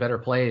say these are better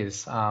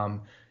plays,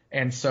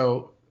 and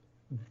so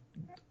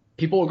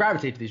people will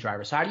gravitate to these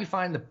drivers. So how do you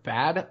find the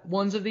bad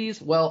ones of these?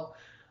 Well,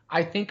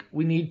 I think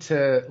we need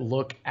to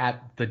look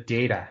at the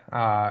data,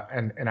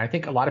 and I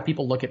think a lot of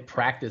people look at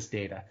practice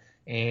data,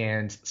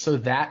 and so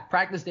that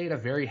practice data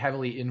very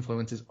heavily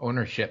influences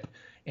ownership.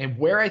 And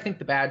where I think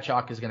the bad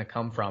chalk is going to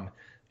come from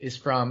is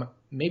from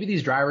maybe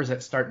these drivers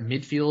that start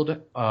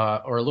midfield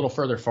or a little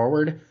further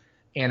forward,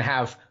 and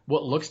have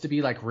what looks to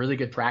be like really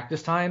good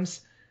practice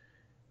times,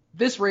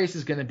 this race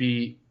is going to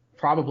be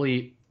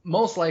probably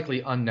most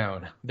likely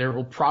unknown. There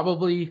will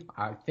probably,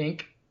 I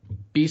think,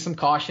 be some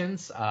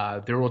cautions.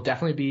 There will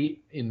definitely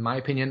be, in my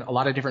opinion, a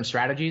lot of different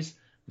strategies.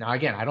 Now,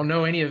 again, I don't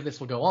know any of this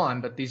will go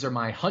on, but these are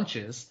my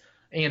hunches.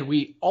 And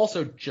we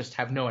also just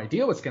have no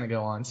idea what's going to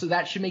go on. So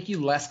that should make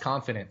you less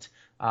confident.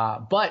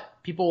 But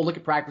people will look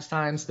at practice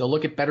times. They'll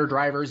look at better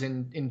drivers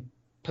in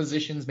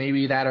positions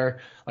maybe that are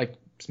like,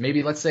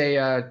 maybe let's say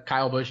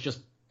Kyle Busch just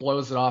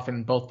blows it off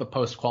in both the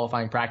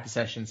post-qualifying practice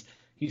sessions.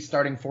 He's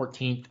starting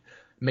 14th.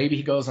 Maybe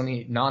he goes on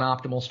the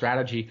non-optimal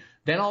strategy.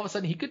 Then all of a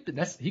sudden he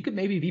could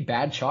maybe be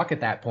bad chalk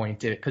at that point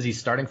because he's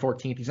starting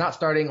 14th. He's not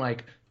starting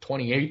like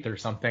 28th or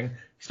something.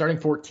 He's starting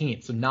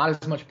 14th, so not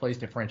as much place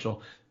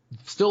differential.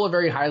 Still a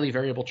very highly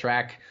variable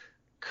track.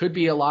 Could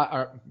be a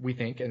lot, we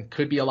think, and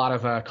could be a lot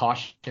of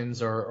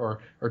cautions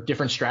or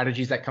different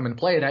strategies that come in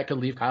play that could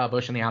leave Kyle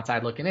Busch on the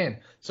outside looking in.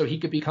 So he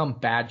could become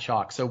bad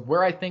chalk. So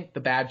where I think the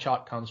bad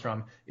chalk comes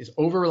from is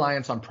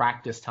over-reliance on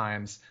practice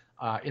times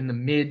in the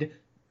mid,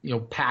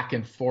 pack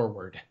and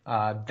forward.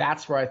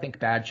 That's where I think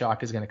bad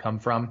chalk is going to come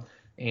from.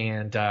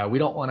 And we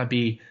don't want to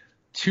be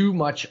too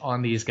much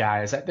on these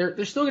guys.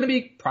 They're still going to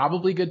be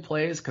probably good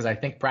plays because I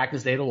think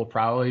practice data will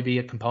probably be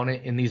a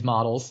component in these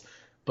models.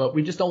 But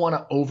we just don't want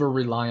to over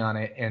rely on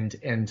it.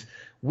 And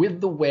with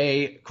the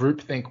way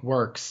groupthink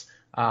works,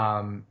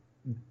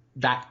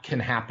 that can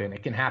happen.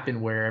 It can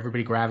happen where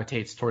everybody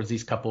gravitates towards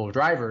these couple of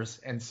drivers.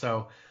 And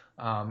so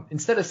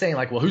instead of saying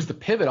like, well, who's the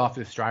pivot off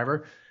this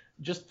driver?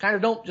 Just kind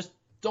of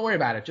don't worry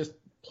about it. Just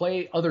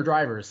play other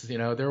drivers.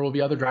 There will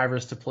be other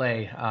drivers to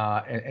play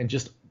and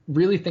just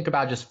really think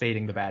about just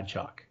fading the bad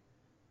chalk.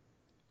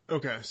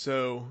 Okay.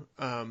 So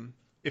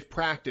if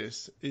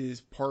practice is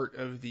part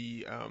of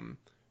the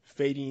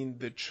fading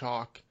the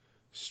chalk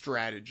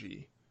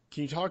strategy,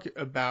 can you talk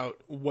about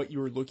what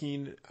you're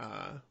looking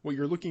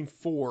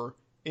for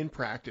in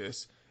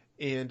practice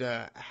and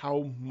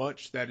how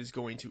much that is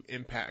going to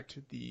impact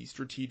the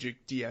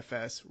strategic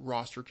DFS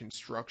roster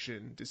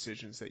construction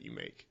decisions that you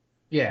make?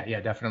 Yeah,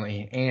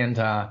 definitely. And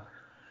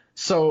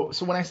so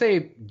when I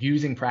say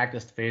using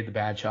practice to fade the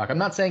bad chalk, I'm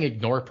not saying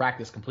ignore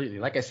practice completely.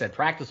 Like I said,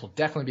 practice will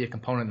definitely be a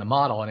component in the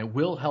model, and it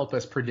will help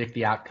us predict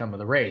the outcome of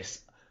the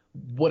race.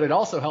 What it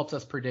also helps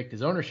us predict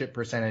is ownership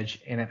percentage,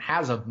 and it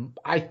has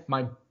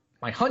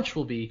my hunch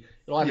will be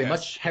it'll have a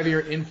much heavier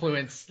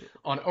influence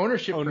on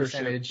ownership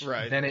percentage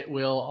than it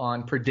will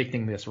on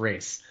predicting this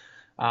race.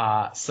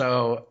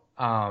 So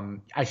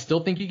I still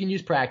think you can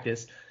use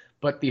practice,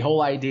 but the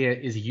whole idea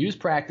is use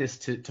practice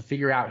to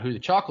figure out who the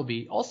chalk will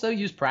be. Also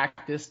use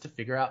practice to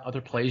figure out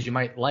other plays you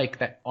might like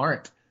that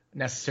aren't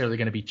necessarily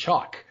going to be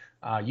chalk.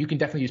 You can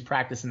definitely use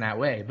practice in that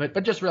way,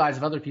 but just realize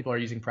if other people are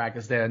using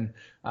practice, then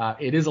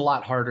it is a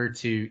lot harder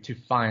to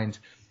find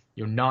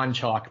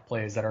non-chalk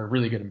plays that are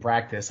really good in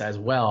practice as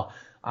well.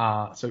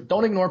 So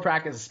don't ignore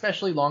practice,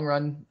 especially long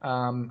run.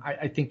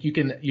 I think you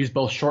can use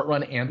both short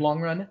run and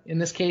long run in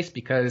this case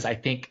because I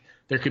think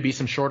there could be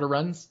some shorter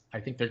runs. I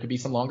think there could be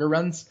some longer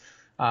runs.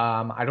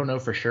 I don't know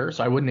for sure,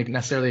 so I wouldn't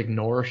necessarily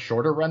ignore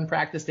shorter run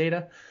practice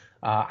data.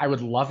 I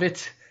would love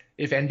it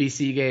if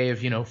NBC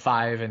gave,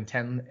 5 and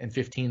 10 and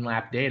 15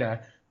 lap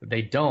data.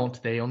 They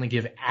don't. They only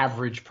give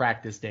average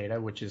practice data,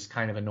 which is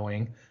kind of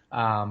annoying.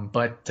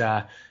 But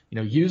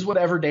use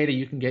whatever data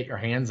you can get your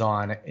hands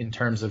on in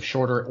terms of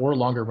shorter or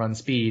longer run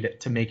speed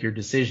to make your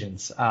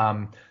decisions.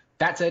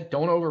 That said,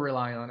 don't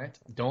over-rely on it.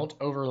 Don't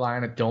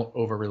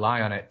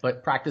over-rely on it.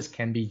 But practice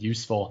can be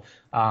useful.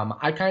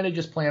 I kind of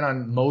just plan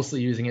on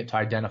mostly using it to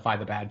identify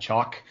the bad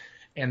chalk.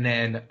 And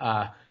then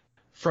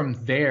from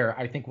there,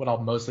 I think what I'll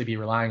mostly be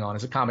relying on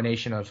is a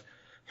combination of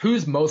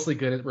who's mostly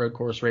good at road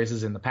course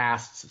races in the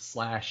past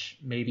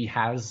 / maybe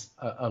has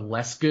a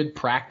less good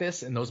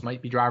practice. And those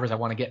might be drivers I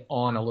want to get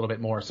on a little bit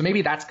more. So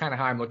maybe that's kind of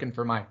how I'm looking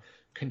for my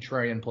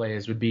contrarian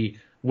plays would be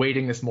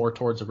weighting this more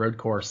towards a road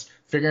course,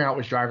 figuring out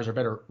which drivers are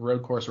better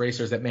road course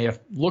racers that may have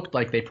looked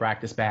like they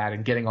practice bad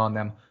and getting on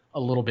them a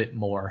little bit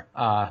more.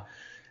 I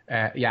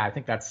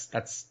think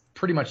that's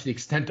pretty much the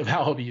extent of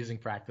how I'll be using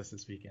practice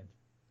this weekend.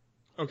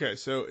 Okay,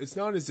 so it's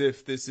not as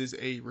if this is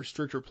a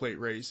restrictor plate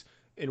race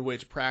in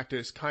which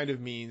practice kind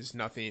of means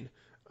nothing.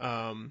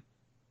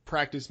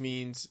 Practice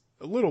means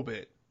a little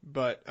bit,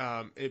 but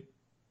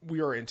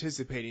we are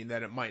anticipating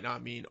that it might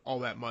not mean all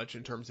that much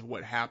in terms of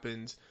what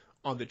happens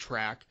on the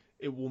track.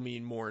 It will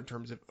mean more in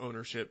terms of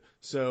ownership.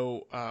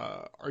 So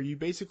are you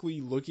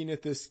basically looking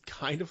at this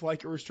kind of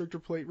like a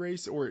restrictor plate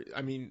race, or,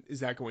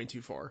 is that going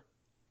too far?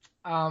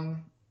 I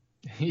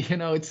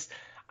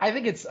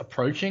think it's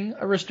approaching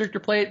a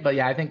restrictor plate, but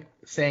yeah, I think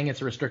saying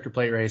it's a restrictor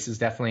plate race is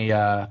definitely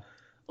a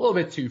little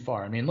bit too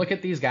far. Look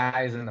at these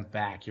guys in the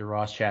back. Your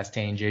Ross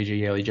Chastain, JJ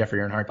Yeley, Jeffrey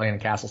Earnhardt,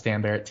 Landon Cassill,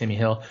 Stan Barrett, Timmy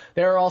Hill.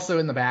 They're also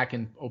in the back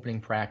in opening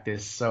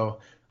practice. So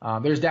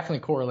there's definitely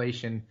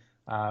correlation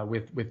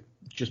with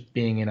just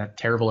being in a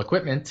terrible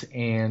equipment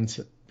and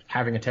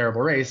having a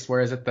terrible race.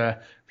 Whereas at the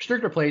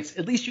restrictor plates,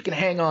 at least you can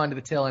hang on to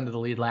the tail end of the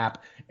lead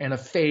lap and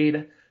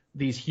fade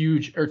these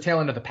huge, or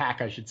tail end of the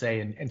pack, I should say,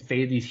 and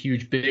fade these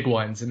huge big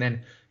ones. And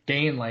then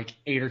gain like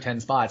 8 or 10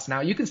 spots.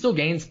 Now, you can still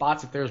gain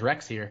spots if there's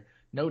wrecks here,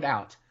 no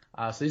doubt.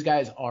 So these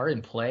guys are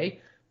in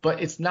play,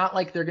 but it's not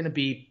like they're going to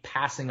be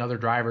passing other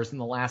drivers in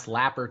the last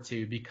lap or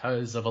two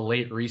because of a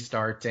late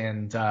restart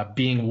and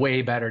being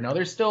way better. No,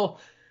 they're still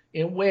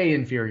in way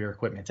inferior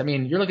equipment. I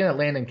mean, you're looking at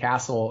Landon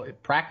Castle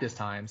at practice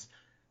times.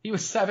 He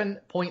was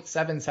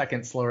 7.7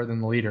 seconds slower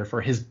than the leader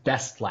for his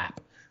best lap.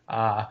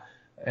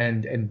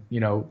 And you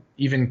know,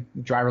 even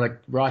driver like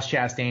Ross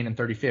Chastain in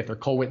 35th or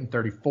Cole Whitten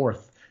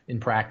 34th in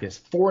practice,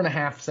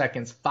 4.5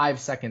 seconds, 5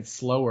 seconds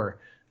slower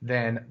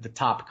than the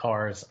top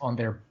cars on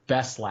their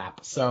best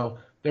lap. So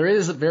there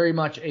is very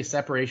much a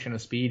separation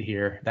of speed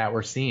here that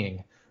we're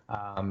seeing.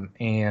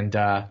 And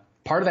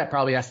part of that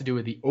probably has to do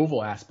with the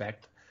oval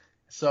aspect.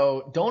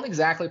 So don't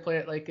exactly play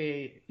it like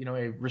a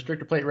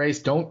restrictor plate race.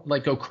 Don't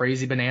like go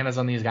crazy bananas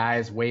on these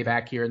guys way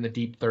back here in the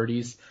deep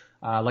 30s,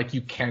 like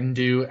you can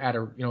do at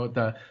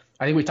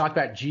I think we talked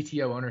about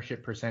GTO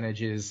ownership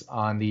percentages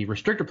on the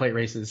restrictor plate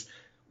races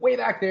way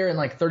back there in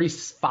like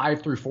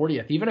 35 through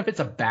 40th. Even if it's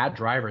a bad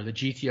driver, the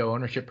GTO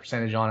ownership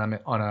percentage on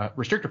a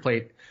restrictor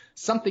plate,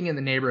 something in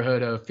the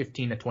neighborhood of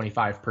 15 to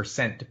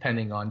 25%,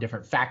 depending on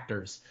different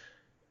factors.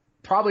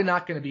 Probably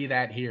not going to be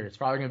that here. It's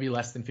probably going to be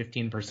less than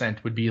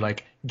 15% would be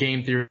like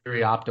game theory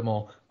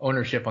optimal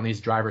ownership on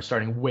these drivers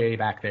starting way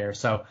back there.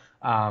 So,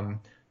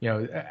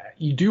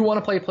 you do want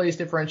to play place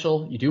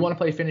differential. You do want to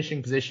play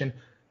finishing position,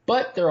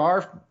 but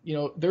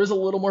there's a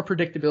little more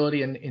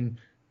predictability in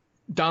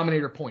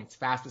dominator points,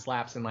 fastest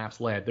laps and laps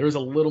led. There's a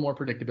little more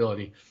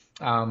predictability.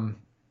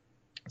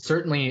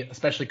 Certainly,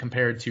 especially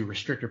compared to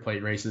restrictor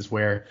plate races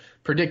where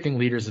predicting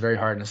leaders is very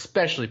hard, and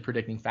especially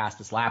predicting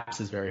fastest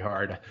laps is very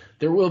hard.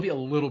 There will be a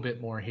little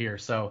bit more here.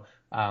 So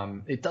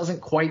it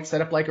doesn't quite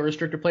set up like a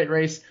restrictor plate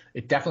race.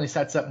 It definitely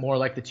sets up more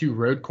like the 2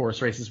 road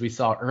course races we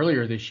saw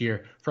earlier this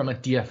year from a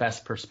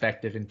DFS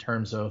perspective in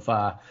terms of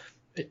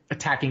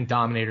attacking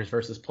dominators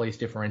versus place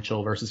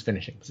differential versus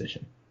finishing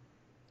position.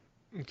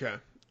 Okay.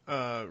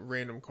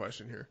 Random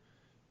question here.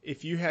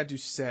 If you had to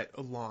set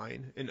a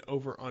line, an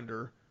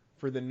over-under,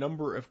 for the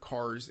number of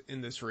cars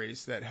in this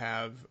race that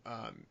have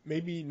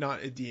maybe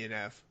not a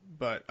DNF,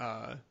 but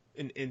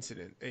an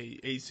incident,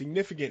 a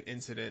significant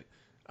incident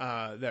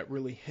that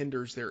really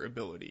hinders their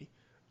ability,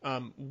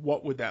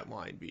 what would that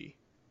line be?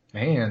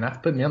 Man, that's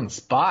putting me on the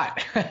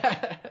spot.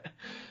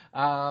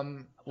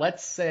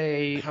 Let's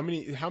say how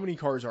many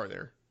cars are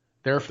there?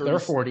 There are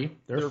 40.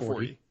 There are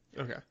 40.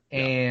 Okay.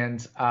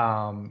 And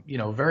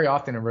very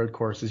often in road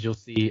courses you'll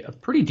see a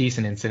pretty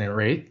decent incident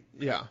rate.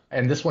 Yeah.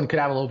 And this one could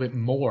have a little bit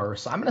more.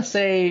 So I'm going to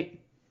say,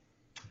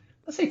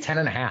 let's say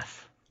 10.5.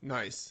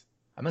 Nice.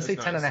 I'm going to say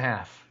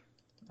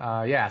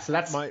 10.5. Yeah. So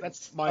that's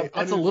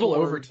a little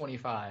over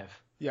 25.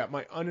 Yeah.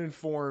 My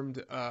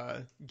uninformed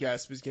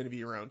guess was going to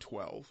be around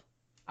 12.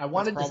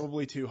 That's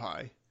probably too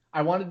high.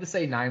 I wanted to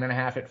say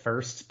 9.5 at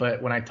first,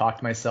 but when I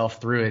talked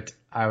myself through it,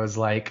 I was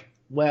like,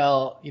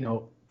 well,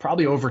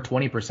 probably over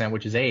 20%,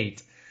 which is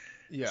 8.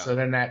 Yeah. So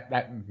then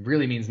that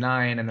really means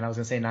 9. And then I was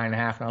going to say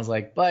 9.5. And I was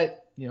like, but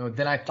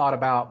then I thought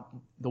about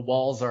the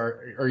walls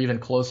are even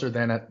closer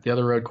than at the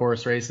other road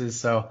course races.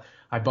 So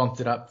I bumped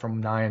it up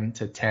from 9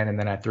 to 10, and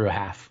then I threw a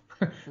half.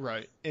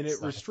 Right. And at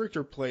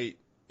restrictor plate,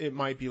 it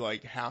might be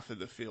like half of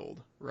the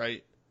field,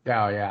 right?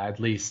 Oh, yeah, at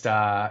least.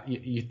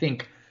 You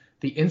think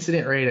the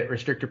incident rate at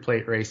restrictor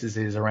plate races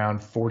is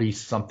around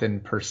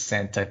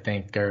 40-something%, I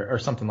think, or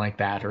something like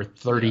that, or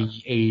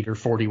 38 or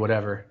 40,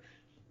 whatever.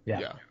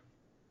 Yeah.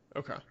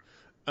 Okay.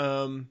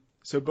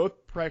 So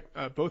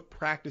both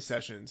practice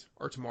sessions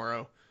are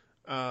tomorrow.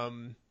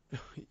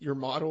 Your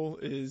model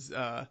is,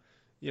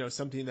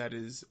 something that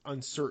is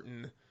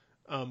uncertain.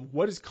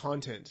 What is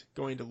content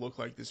going to look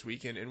like this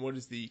weekend, and what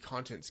is the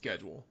content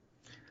schedule?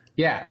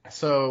 Yeah,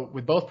 so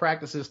with both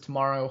practices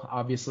tomorrow,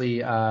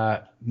 obviously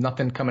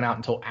nothing coming out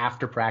until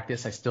after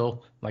practice.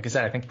 Like I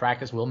said, I think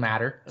practice will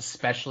matter,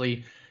 especially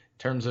in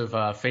terms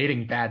of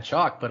fading bad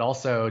chalk, but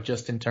also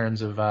just in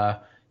terms of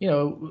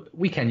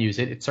we can use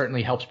it. It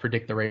certainly helps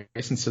predict the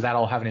race, and so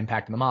that'll have an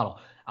impact on the model.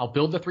 I'll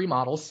build the 3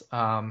 models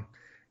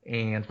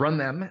and run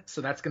them, so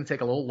that's going to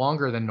take a little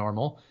longer than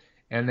normal.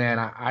 And then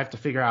I have to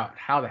figure out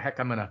how the heck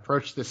I'm going to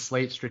approach this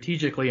slate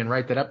strategically and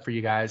write that up for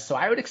you guys. So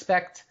I would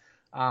expect,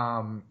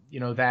 that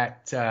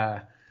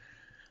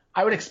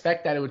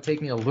it would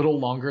take me a little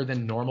longer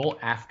than normal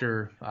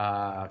after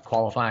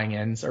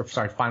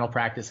final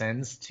practice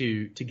ends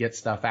to get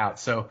stuff out.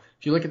 So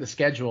if you look at the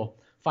schedule,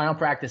 final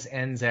practice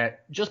ends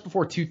at just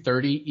before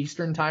 2:30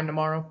 Eastern time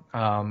tomorrow.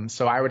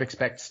 So I would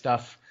expect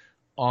stuff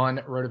on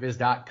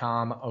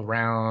rotoviz.com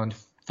around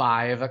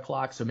 5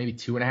 o'clock. So maybe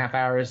 2.5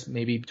 hours,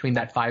 maybe between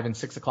that 5 and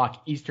 6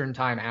 o'clock Eastern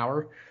time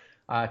hour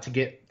to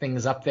get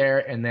things up there.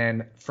 And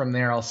then from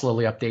there, I'll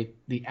slowly update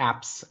the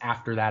apps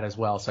after that as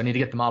well. So I need to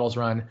get the models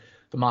run.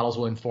 The models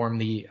will inform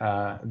the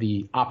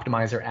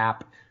optimizer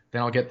app.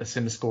 Then I'll get the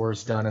sim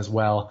scores done as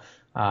well.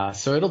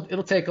 So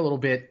it'll take a little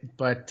bit,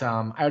 but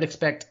I would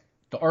expect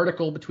the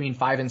article between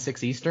 5 and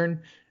 6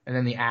 Eastern, and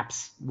then the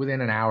apps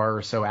within an hour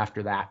or so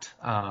after that.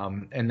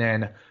 And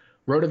then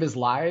RotoViz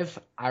Live,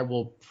 I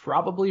will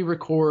probably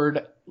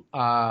record,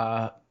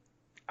 I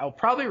I'll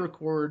probably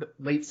record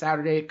late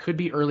Saturday. It could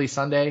be early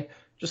Sunday.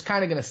 Just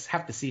kind of going to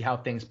have to see how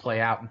things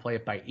play out and play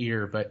it by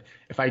ear. But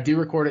if I do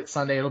record it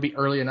Sunday, it'll be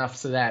early enough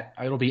so that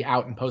it'll be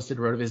out and posted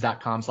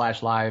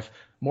rotoviz.com/live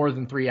more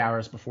than 3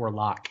 hours before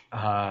lock.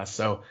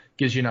 So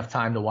gives you enough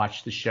time to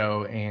watch the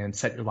show and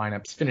set your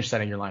lineups, finish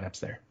setting your lineups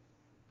there.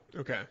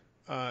 Okay.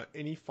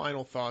 Any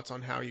final thoughts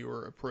on how you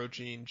are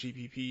approaching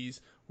GPPs,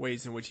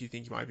 ways in which you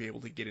think you might be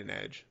able to get an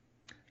edge?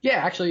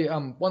 Yeah, actually,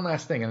 one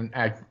last thing, and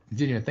I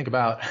didn't even think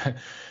about.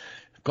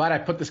 Glad I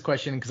put this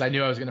question because I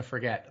knew I was going to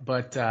forget.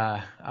 But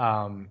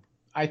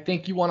I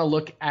think you want to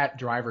look at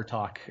driver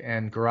talk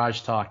and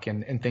garage talk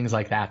and things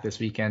like that this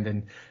weekend,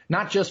 and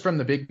not just from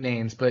the big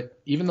names, but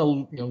even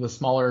the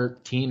smaller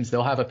teams.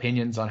 They'll have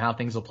opinions on how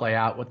things will play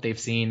out, what they've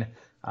seen.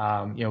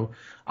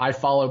 I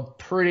follow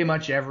pretty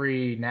much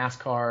every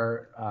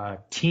NASCAR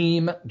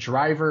team,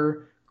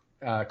 driver,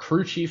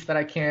 crew chief that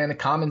I can,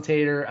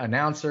 commentator,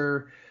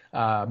 announcer,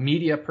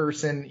 media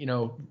person.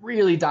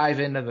 Really dive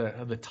into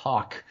the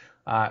talk.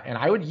 And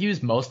I would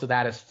use most of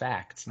that as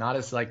facts, not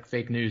as like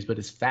fake news, but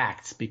as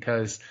facts,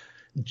 because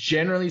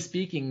generally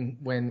speaking,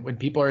 when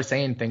people are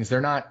saying things,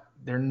 they're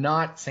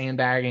not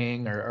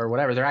sandbagging or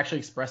whatever. They're actually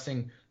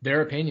expressing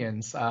their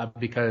opinions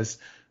because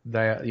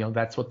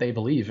that's what they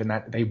believe, and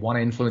that they want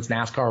to influence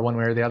NASCAR one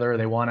way or the other. Or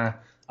they want to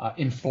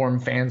inform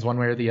fans one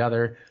way or the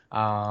other.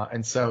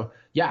 And so,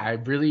 yeah, I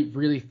really,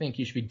 really think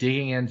you should be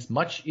digging in as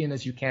much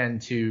as you can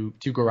to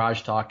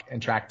garage talk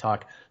and track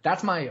talk.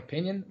 That's my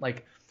opinion.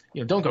 Like,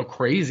 don't go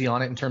crazy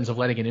on it in terms of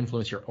letting it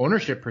influence your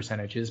ownership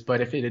percentages,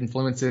 but if it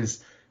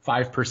influences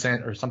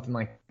 5% or something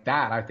like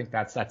that, I think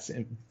that's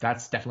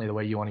definitely the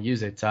way you want to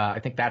use it. I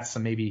think that's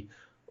maybe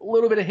a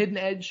little bit of hidden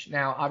edge.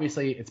 Now,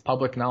 obviously, it's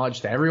public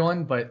knowledge to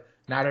everyone, but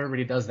not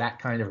everybody does that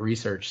kind of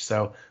research.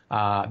 So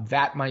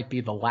that might be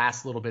the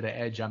last little bit of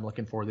edge I'm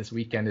looking for this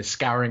weekend, is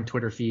scouring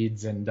Twitter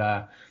feeds and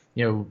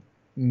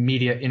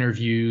media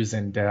interviews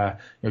and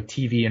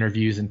TV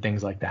interviews and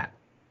things like that.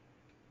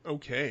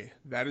 Okay,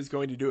 that is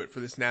going to do it for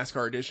this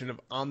NASCAR edition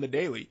of On the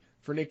Daily.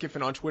 For Nick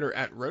Kiffin on Twitter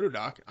at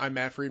Rotodoc, I'm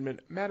Matt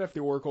Friedman, Matt F.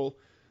 the Oracle.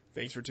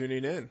 Thanks for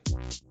tuning in.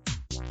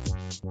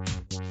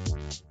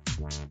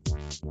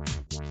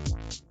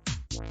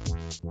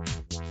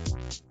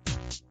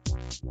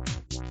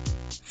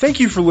 Thank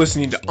you for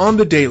listening to On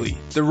the Daily,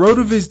 the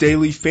RotoViz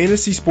Daily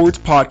Fantasy Sports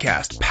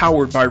Podcast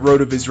powered by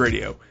RotoViz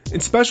Radio.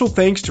 And special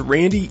thanks to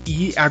Randy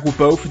E.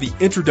 Aguabeau for the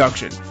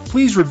introduction.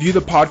 Please review the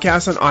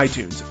podcast on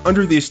iTunes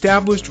under the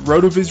established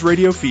RotoViz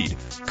Radio feed.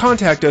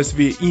 Contact us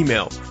via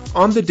email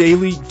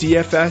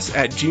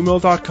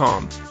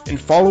onthedailydfs@gmail.com and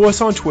follow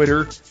us on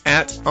Twitter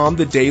at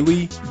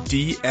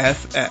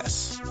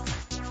onthedailydfs.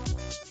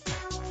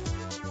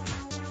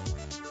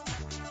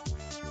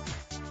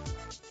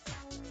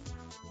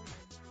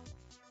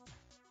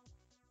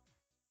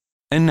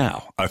 And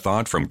now, a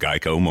thought from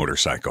Geico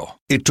Motorcycle.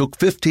 It took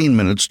 15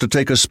 minutes to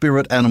take a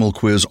spirit animal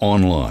quiz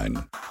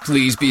online.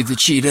 Please be the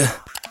cheetah.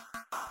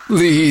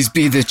 Please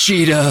be the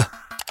cheetah.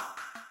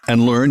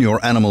 And learn your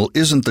animal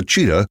isn't the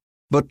cheetah,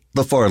 but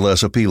the far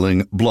less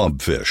appealing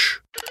blobfish.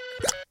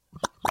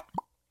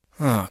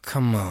 Oh,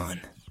 come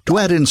on. To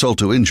add insult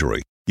to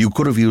injury, you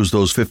could have used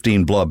those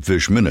 15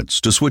 blobfish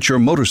minutes to switch your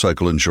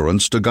motorcycle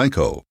insurance to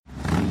Geico.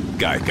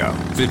 Geico.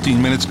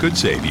 15 minutes could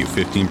save you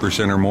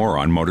 15% or more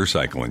on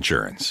motorcycle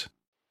insurance.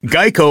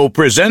 Geico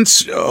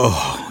presents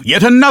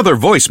yet another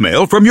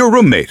voicemail from your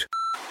roommate.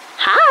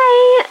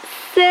 Hi.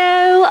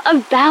 So,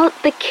 about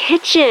the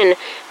kitchen.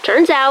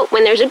 Turns out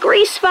when there's a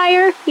grease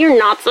fire, you're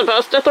not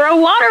supposed to throw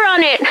water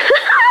on it.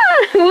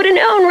 Who would have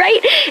known, right?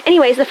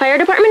 Anyways, the fire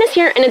department is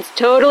here and it's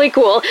totally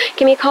cool.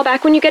 Give me a call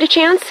back when you get a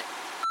chance.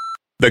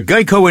 The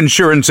Geico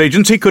Insurance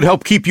Agency could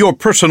help keep your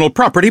personal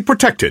property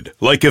protected,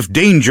 like if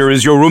danger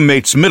is your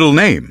roommate's middle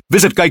name.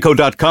 Visit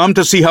geico.com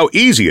to see how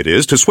easy it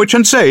is to switch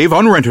and save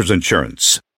on renter's insurance.